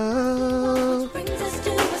 oh. Brings us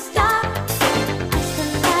to a stop as the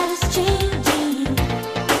light is changing.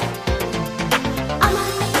 I'm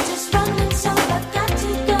on me just running, so I've got to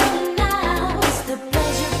go now. It's the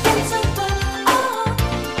pleasure principle. Oh,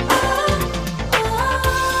 oh, oh.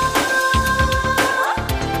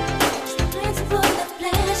 It's the principle of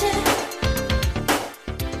pleasure.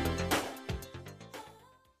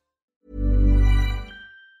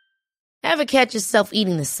 Ever catch yourself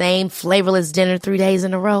eating the same flavorless dinner 3 days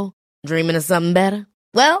in a row? Dreaming of something better?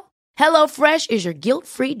 Well, HelloFresh is your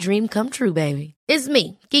guilt-free dream come true, baby. It's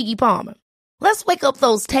me, Keke Palmer. Let's wake up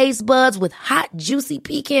those taste buds with hot, juicy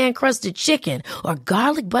pecan-crusted chicken or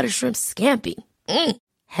garlic butter shrimp scampi.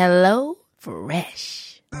 Hello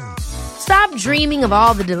Fresh. Stop dreaming of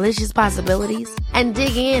all the delicious possibilities and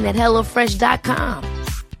dig in at HelloFresh.com.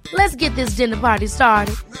 Let's get this dinner party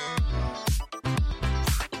started.